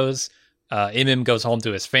he goes. Im goes home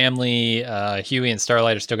to his family. Huey and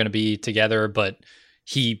Starlight are still going to be together, but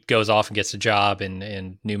he goes off and gets a job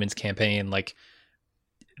in Newman's campaign.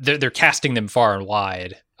 They're casting them far and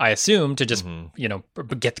wide, I assume, to just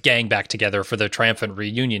get the gang back together for the triumphant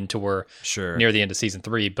reunion tour near the end of season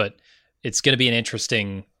 3. But it's going to be an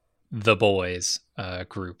interesting The Boys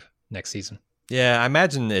group next season. Yeah, I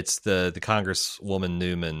imagine it's the Congresswoman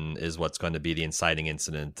Newman is what's going to be the inciting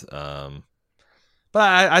incident. But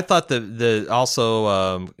I thought the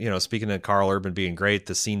also speaking of Carl Urban being great,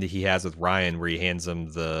 the scene that he has with Ryan where he hands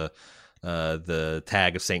him the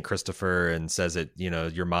tag of St. Christopher and says it,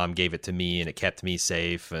 your mom gave it to me and it kept me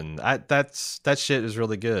safe, and that shit is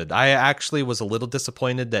really good. I actually was a little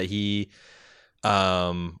disappointed that he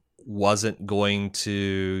wasn't going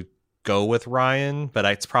to go with Ryan, but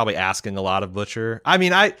it's probably asking a lot of Butcher. I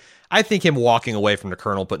mean, I think him walking away from the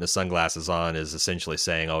Colonel, putting his sunglasses on, is essentially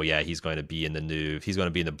saying, "Oh yeah, he's going to be in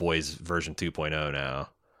the Boys version 2.0 now."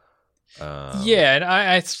 Yeah, and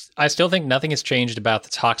I still think nothing has changed about the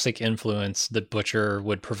toxic influence that Butcher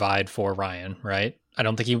would provide for Ryan. Right? I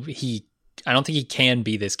don't think he can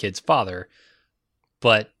be this kid's father,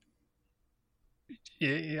 but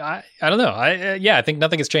I don't know. I think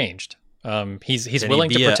nothing has changed. He's willing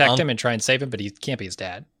to protect him and try and save him, but he can't be his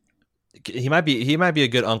dad. He might be a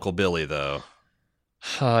good Uncle Billy though.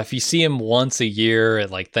 If you see him once a year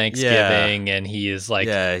at like Thanksgiving, and he is like,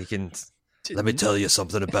 he can. Let me tell you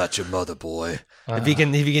something about your mother, boy. If he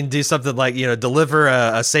can do something like deliver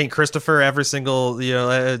a Saint Christopher every single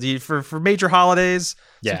for major holidays,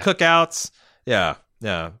 some cookouts,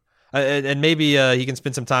 and maybe he can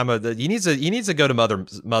spend some time. He needs to go to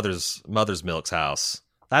Mother's Milk's house.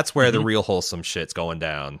 That's where the real wholesome shit's going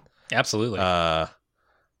down. Absolutely.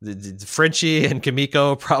 Frenchie and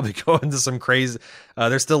Kimiko probably go into some crazy.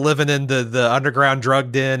 They're still living in the underground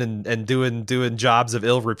drug den and doing jobs of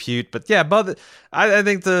ill repute. But yeah, I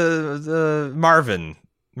think the Marvin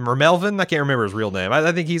or Melvin, I can't remember his real name.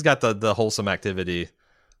 I think he's got the wholesome activity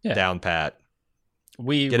down pat.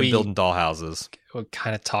 We building dollhouses. We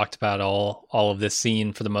kind of talked about all of this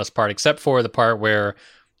scene for the most part, except for the part where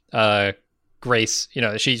Grace,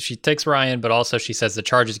 she takes Ryan, but also she says the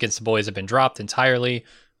charges against the boys have been dropped entirely.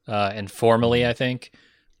 And formally, I think,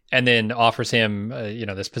 and then offers him,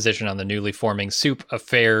 this position on the newly forming Soup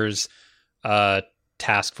Affairs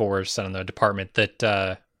task force, I don't know, department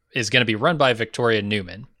that is going to be run by Victoria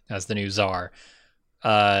Newman as the new czar.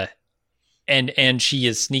 And she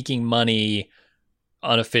is sneaking money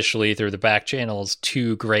unofficially through the back channels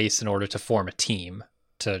to Grace in order to form a team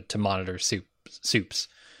to monitor Soups.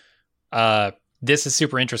 This is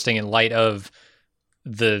super interesting in light of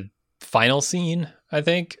the final scene, I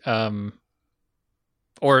think, or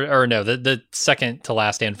no, the second to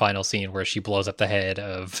last and final scene where she blows up the head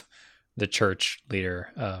of the church leader.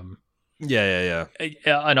 An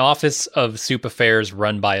office of Soup Affairs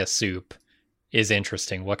run by a soup is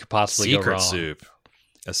interesting. What could possibly go wrong?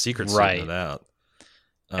 A secret soup, no doubt.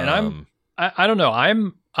 And I don't know.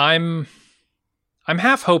 I'm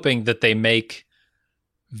half hoping that they make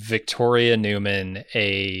Victoria Newman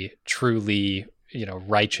a truly,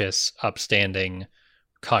 righteous, upstanding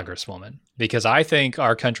congresswoman, because I think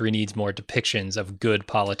our country needs more depictions of good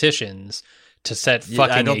politicians to set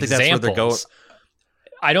fucking examples. That's where they're going.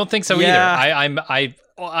 I don't think so either.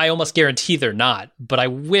 I almost guarantee they're not, but I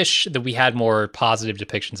wish that we had more positive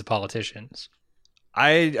depictions of politicians. I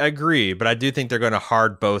agree, but I do think they're going to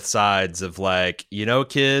hard both sides of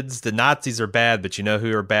kids, the Nazis are bad, but you know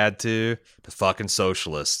who are bad too? The fucking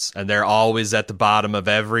socialists. And they're always at the bottom of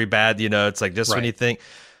every bad, it's like just when you think,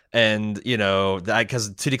 and,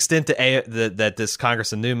 because to the extent that this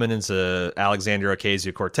Congressman Newman is a Alexandria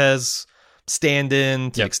Ocasio-Cortez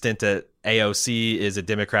stand-in, to the extent that AOC is a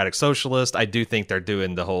Democratic Socialist, I do think they're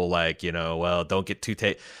doing the whole don't get too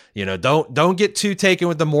don't get too taken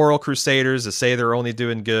with the moral crusaders to say they're only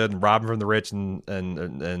doing good and robbing from the rich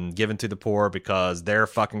and giving to the poor because they're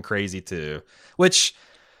fucking crazy too. Which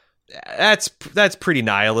that's pretty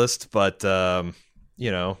nihilist, but I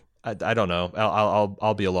don't know.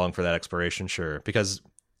 I'll be along for that exploration, sure, because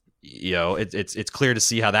it's clear to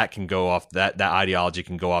see how that can go off, that ideology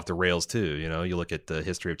can go off the rails too. You look at the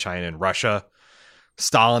history of China and Russia.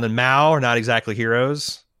 Stalin and Mao are not exactly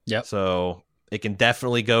heroes. Yep. So it can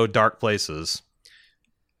definitely go dark places.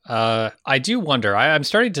 I do wonder. I'm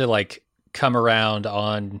starting to come around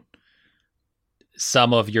on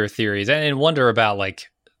some of your theories and wonder about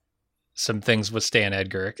some things with Stan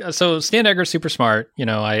Edgar. So Stan Edgar's super smart.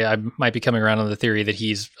 I might be coming around on the theory that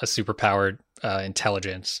he's a super powered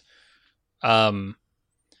intelligence. A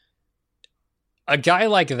guy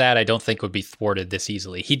like that, I don't think would be thwarted this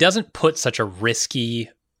easily. He doesn't put such a risky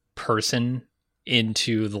person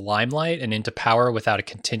into the limelight and into power without a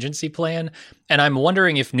contingency plan. And I'm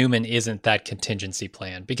wondering if Newman isn't that contingency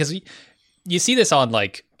plan, because you see this on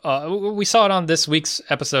we saw it on this week's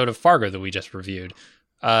episode of Fargo that we just reviewed.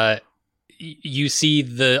 You see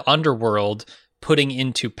the underworld putting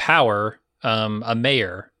into power a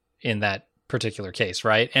mayor in that particular case,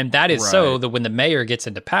 right? And that is so that when the mayor gets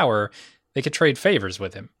into power, they could trade favors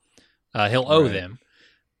with him. He'll owe them.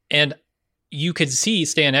 And you could see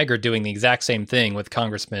Stan Edgar doing the exact same thing with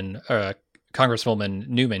Congresswoman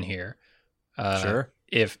Newman here.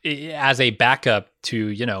 If as a backup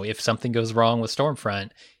to, if something goes wrong with Stormfront,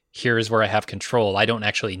 here's where I have control. I don't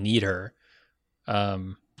actually need her.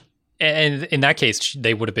 And in that case,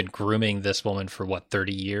 they would have been grooming this woman for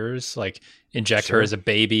 30 years, like inject her as a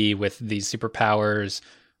baby with these superpowers,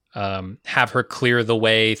 have her clear the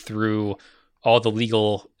way through all the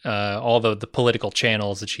legal, all the political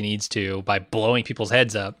channels that she needs to by blowing people's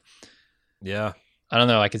heads up. Yeah. I don't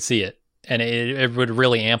know. I could see it. And it would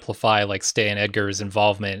really amplify like Stan Edgar's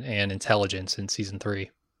involvement and intelligence in season 3.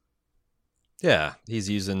 Yeah. He's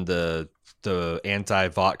using the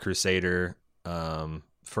anti-Vought Crusader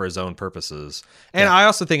for his own purposes. And I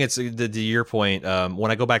also think it's, to your point,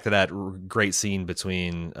 when I go back to that great scene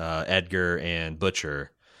between Edgar and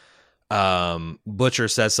Butcher, Butcher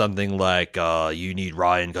says something like, you need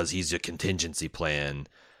Ryan because he's a contingency plan.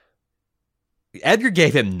 Edgar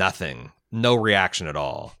gave him nothing, no reaction at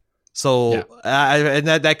all. So, and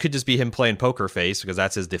that could just be him playing poker face because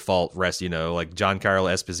that's his default rest, like Giancarlo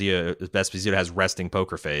Esposito has resting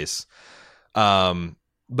poker face.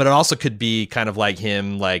 But it also could be kind of like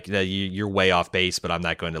him, like you're way off base, but I'm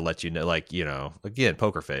not going to let you know, again,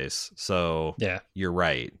 poker face. So you're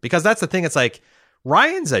right. Because that's the thing. It's like,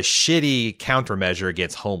 Ryan's a shitty countermeasure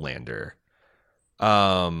against Homelander.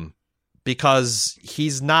 Because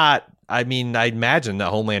he's not, I imagine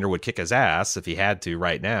that Homelander would kick his ass if he had to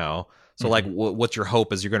right now. So what's your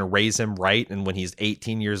hope? Is you're going to raise him right? And when he's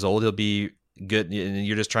 18 years old, he'll be good. And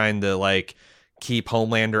you're just trying to keep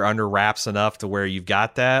Homelander under wraps enough to where you've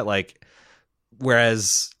got that.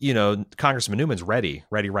 Whereas, Congressman Newman's ready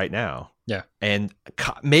right now. Yeah. And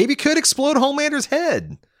maybe could explode Homelander's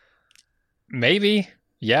head. Maybe.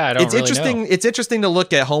 Yeah, I don't really know. It's interesting to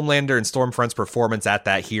look at Homelander and Stormfront's performance at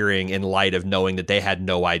that hearing in light of knowing that they had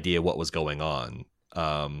no idea what was going on.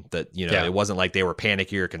 It wasn't like they were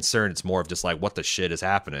panicky or concerned. It's more of just like, what the shit is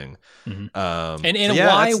happening? Mm-hmm.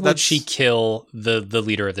 Why would she kill the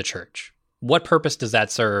leader of the church? What purpose does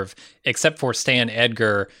that serve except for Stan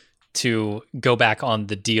Edgar to go back on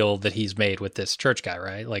the deal that he's made with this church guy,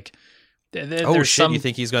 right? You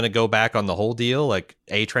think he's going to go back on the whole deal? Like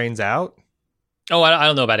A-Train's out? Oh, I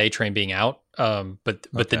don't know about A-Train being out, but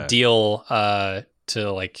the deal to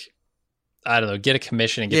I don't know, get a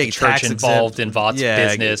commission and get the church involved in Vought's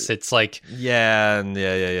business. It's like yeah.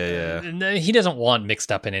 He doesn't want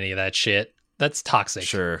mixed up in any of that shit. That's toxic.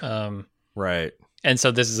 Sure. Right. And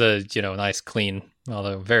so this is a nice, clean,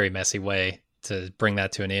 although very messy way to bring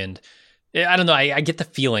that to an end. I don't know. I get the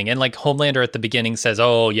feeling, and Homelander at the beginning says,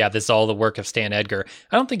 "Oh yeah, this is all the work of Stan Edgar."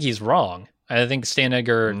 I don't think he's wrong. I think Stan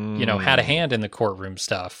Edgar, had a hand in the courtroom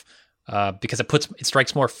stuff because it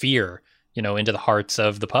strikes more fear, into the hearts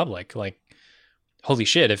of the public. Holy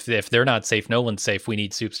shit! If they're not safe, no one's safe. We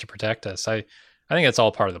need Supes to protect us. I think that's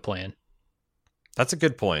all part of the plan. That's a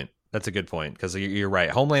good point. Because you're right.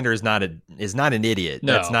 Homelander is not an idiot.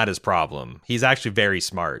 No. That's not his problem. He's actually very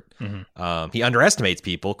smart. Mm-hmm. He underestimates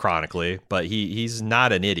people chronically, but he's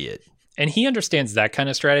not an idiot. And he understands that kind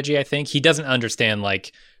of strategy. I think he doesn't understand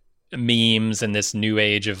memes and this new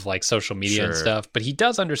age of social media and stuff, but he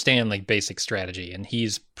does understand basic strategy, and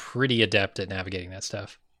he's pretty adept at navigating that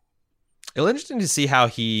stuff. It'll be interesting to see how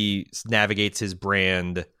he navigates his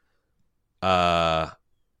brand.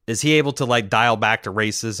 Is he able to dial back to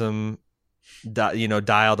racism,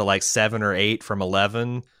 dial to 7 or 8 from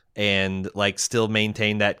 11 and still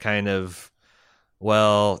maintain that kind of,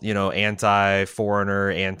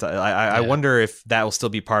 anti-foreigner, I wonder if that will still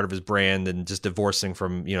be part of his brand and just divorcing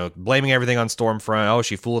from, blaming everything on Stormfront. Oh,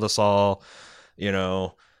 she fooled us all.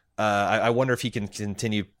 I wonder if he can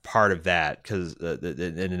continue part of that because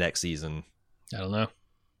in the next season. I don't know.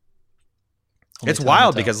 It's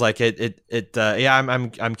wild because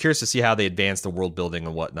I'm curious to see how they advance the world building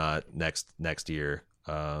and whatnot next year.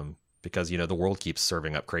 Because the world keeps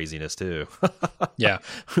serving up craziness too. Yeah.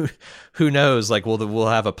 Who knows? We'll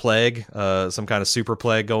have a plague, some kind of super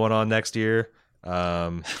plague going on next year.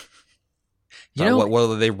 What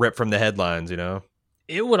will they rip from the headlines?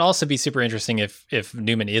 It would also be super interesting if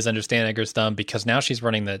Newman is under Stan Edgar's thumb, because now she's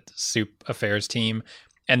running the Soup Affairs team,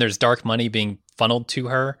 and there's dark money being funneled to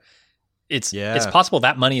her. It's possible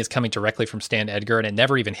that money is coming directly from Stan Edgar and it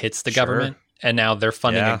never even hits the government. And now they're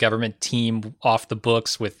funding a government team off the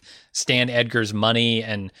books with Stan Edgar's money.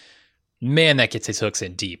 And man, that gets his hooks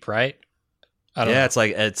in deep, right? I don't know.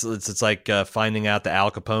 It's like finding out that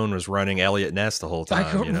Al Capone was running Elliot Ness the whole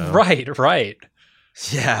time. Right.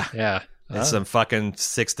 Yeah. Yeah. It's some fucking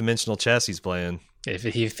 6-dimensional chess he's playing. If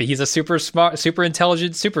he's a super smart, super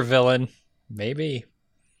intelligent super villain, maybe.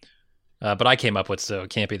 But I came up with, so it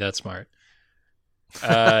can't be that smart.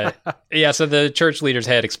 Yeah, so the church leader's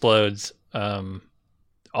head explodes.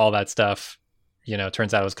 All that stuff.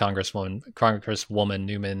 Turns out it was Congresswoman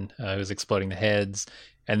Newman who was exploding the heads.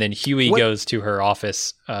 And then Huey goes to her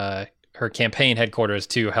office, her campaign headquarters,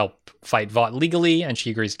 to help fight Vought legally, and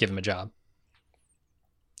she agrees to give him a job.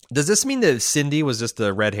 Does this mean that Cindy was just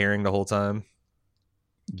a red herring the whole time?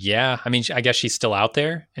 Yeah, I mean, I guess she's still out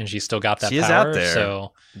there, and she's still got that power. She is out there.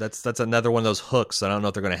 So that's another one of those hooks. I don't know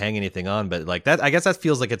if they're going to hang anything on, but like that, I guess that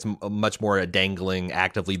feels like it's much more a dangling,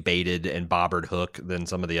 actively baited and bobbered hook than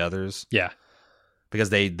some of the others. Yeah, because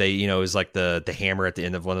they is like the hammer at the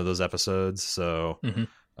end of one of those episodes. So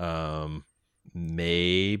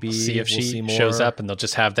maybe we'll see if she shows up, and they'll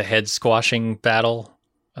just have the head squashing battle.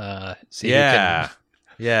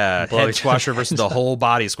 Yeah, head squasher versus the whole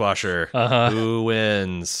body squasher. Who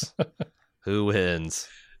wins? Who wins?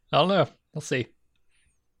 I don't know. We'll see.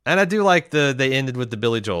 And I do like they ended with the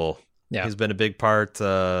Billy Joel. Yeah, he's been a big part.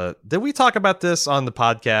 Did we talk about this on the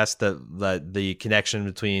podcast that the connection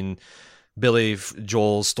between Billy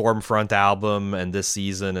Joel's Stormfront album and this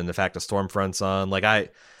season, and the fact that Stormfront's on? Like I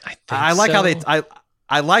like so.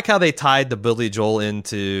 I like how they tied the Billy Joel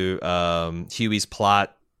into Huey's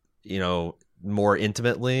plot. More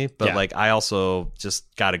intimately, but like I also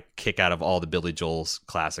just got a kick out of all the Billy Joel's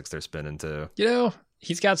classics they're spinning too.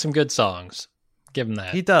 He's got some good songs. Give him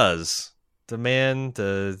that. He does. The man,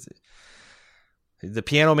 the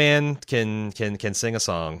piano man can sing a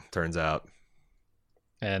song, turns out.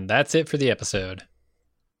 And that's it for the episode.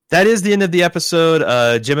 That is the end of the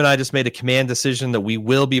episode. Jim and I just made a command decision that we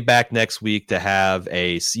will be back next week to have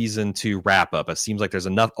a season 2 wrap up. It seems like there's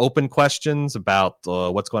enough open questions about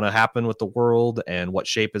what's going to happen with the world and what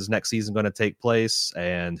shape is next season going to take place,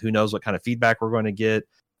 and who knows what kind of feedback we're going to get.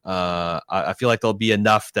 I feel like there'll be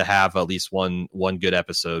enough to have at least one good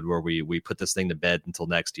episode where we put this thing to bed until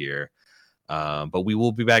next year. But we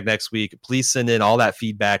will be back next week. Please send in all that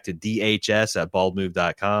feedback to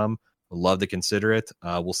dhs@baldmove.com. Would love to consider it.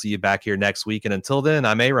 We'll see you back here next week. And until then,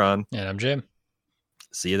 I'm Aaron. And I'm Jim.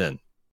 See you then.